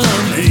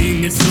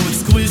coming? It's so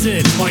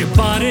exquisite, while your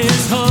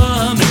body's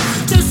humming.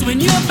 Just when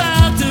you're back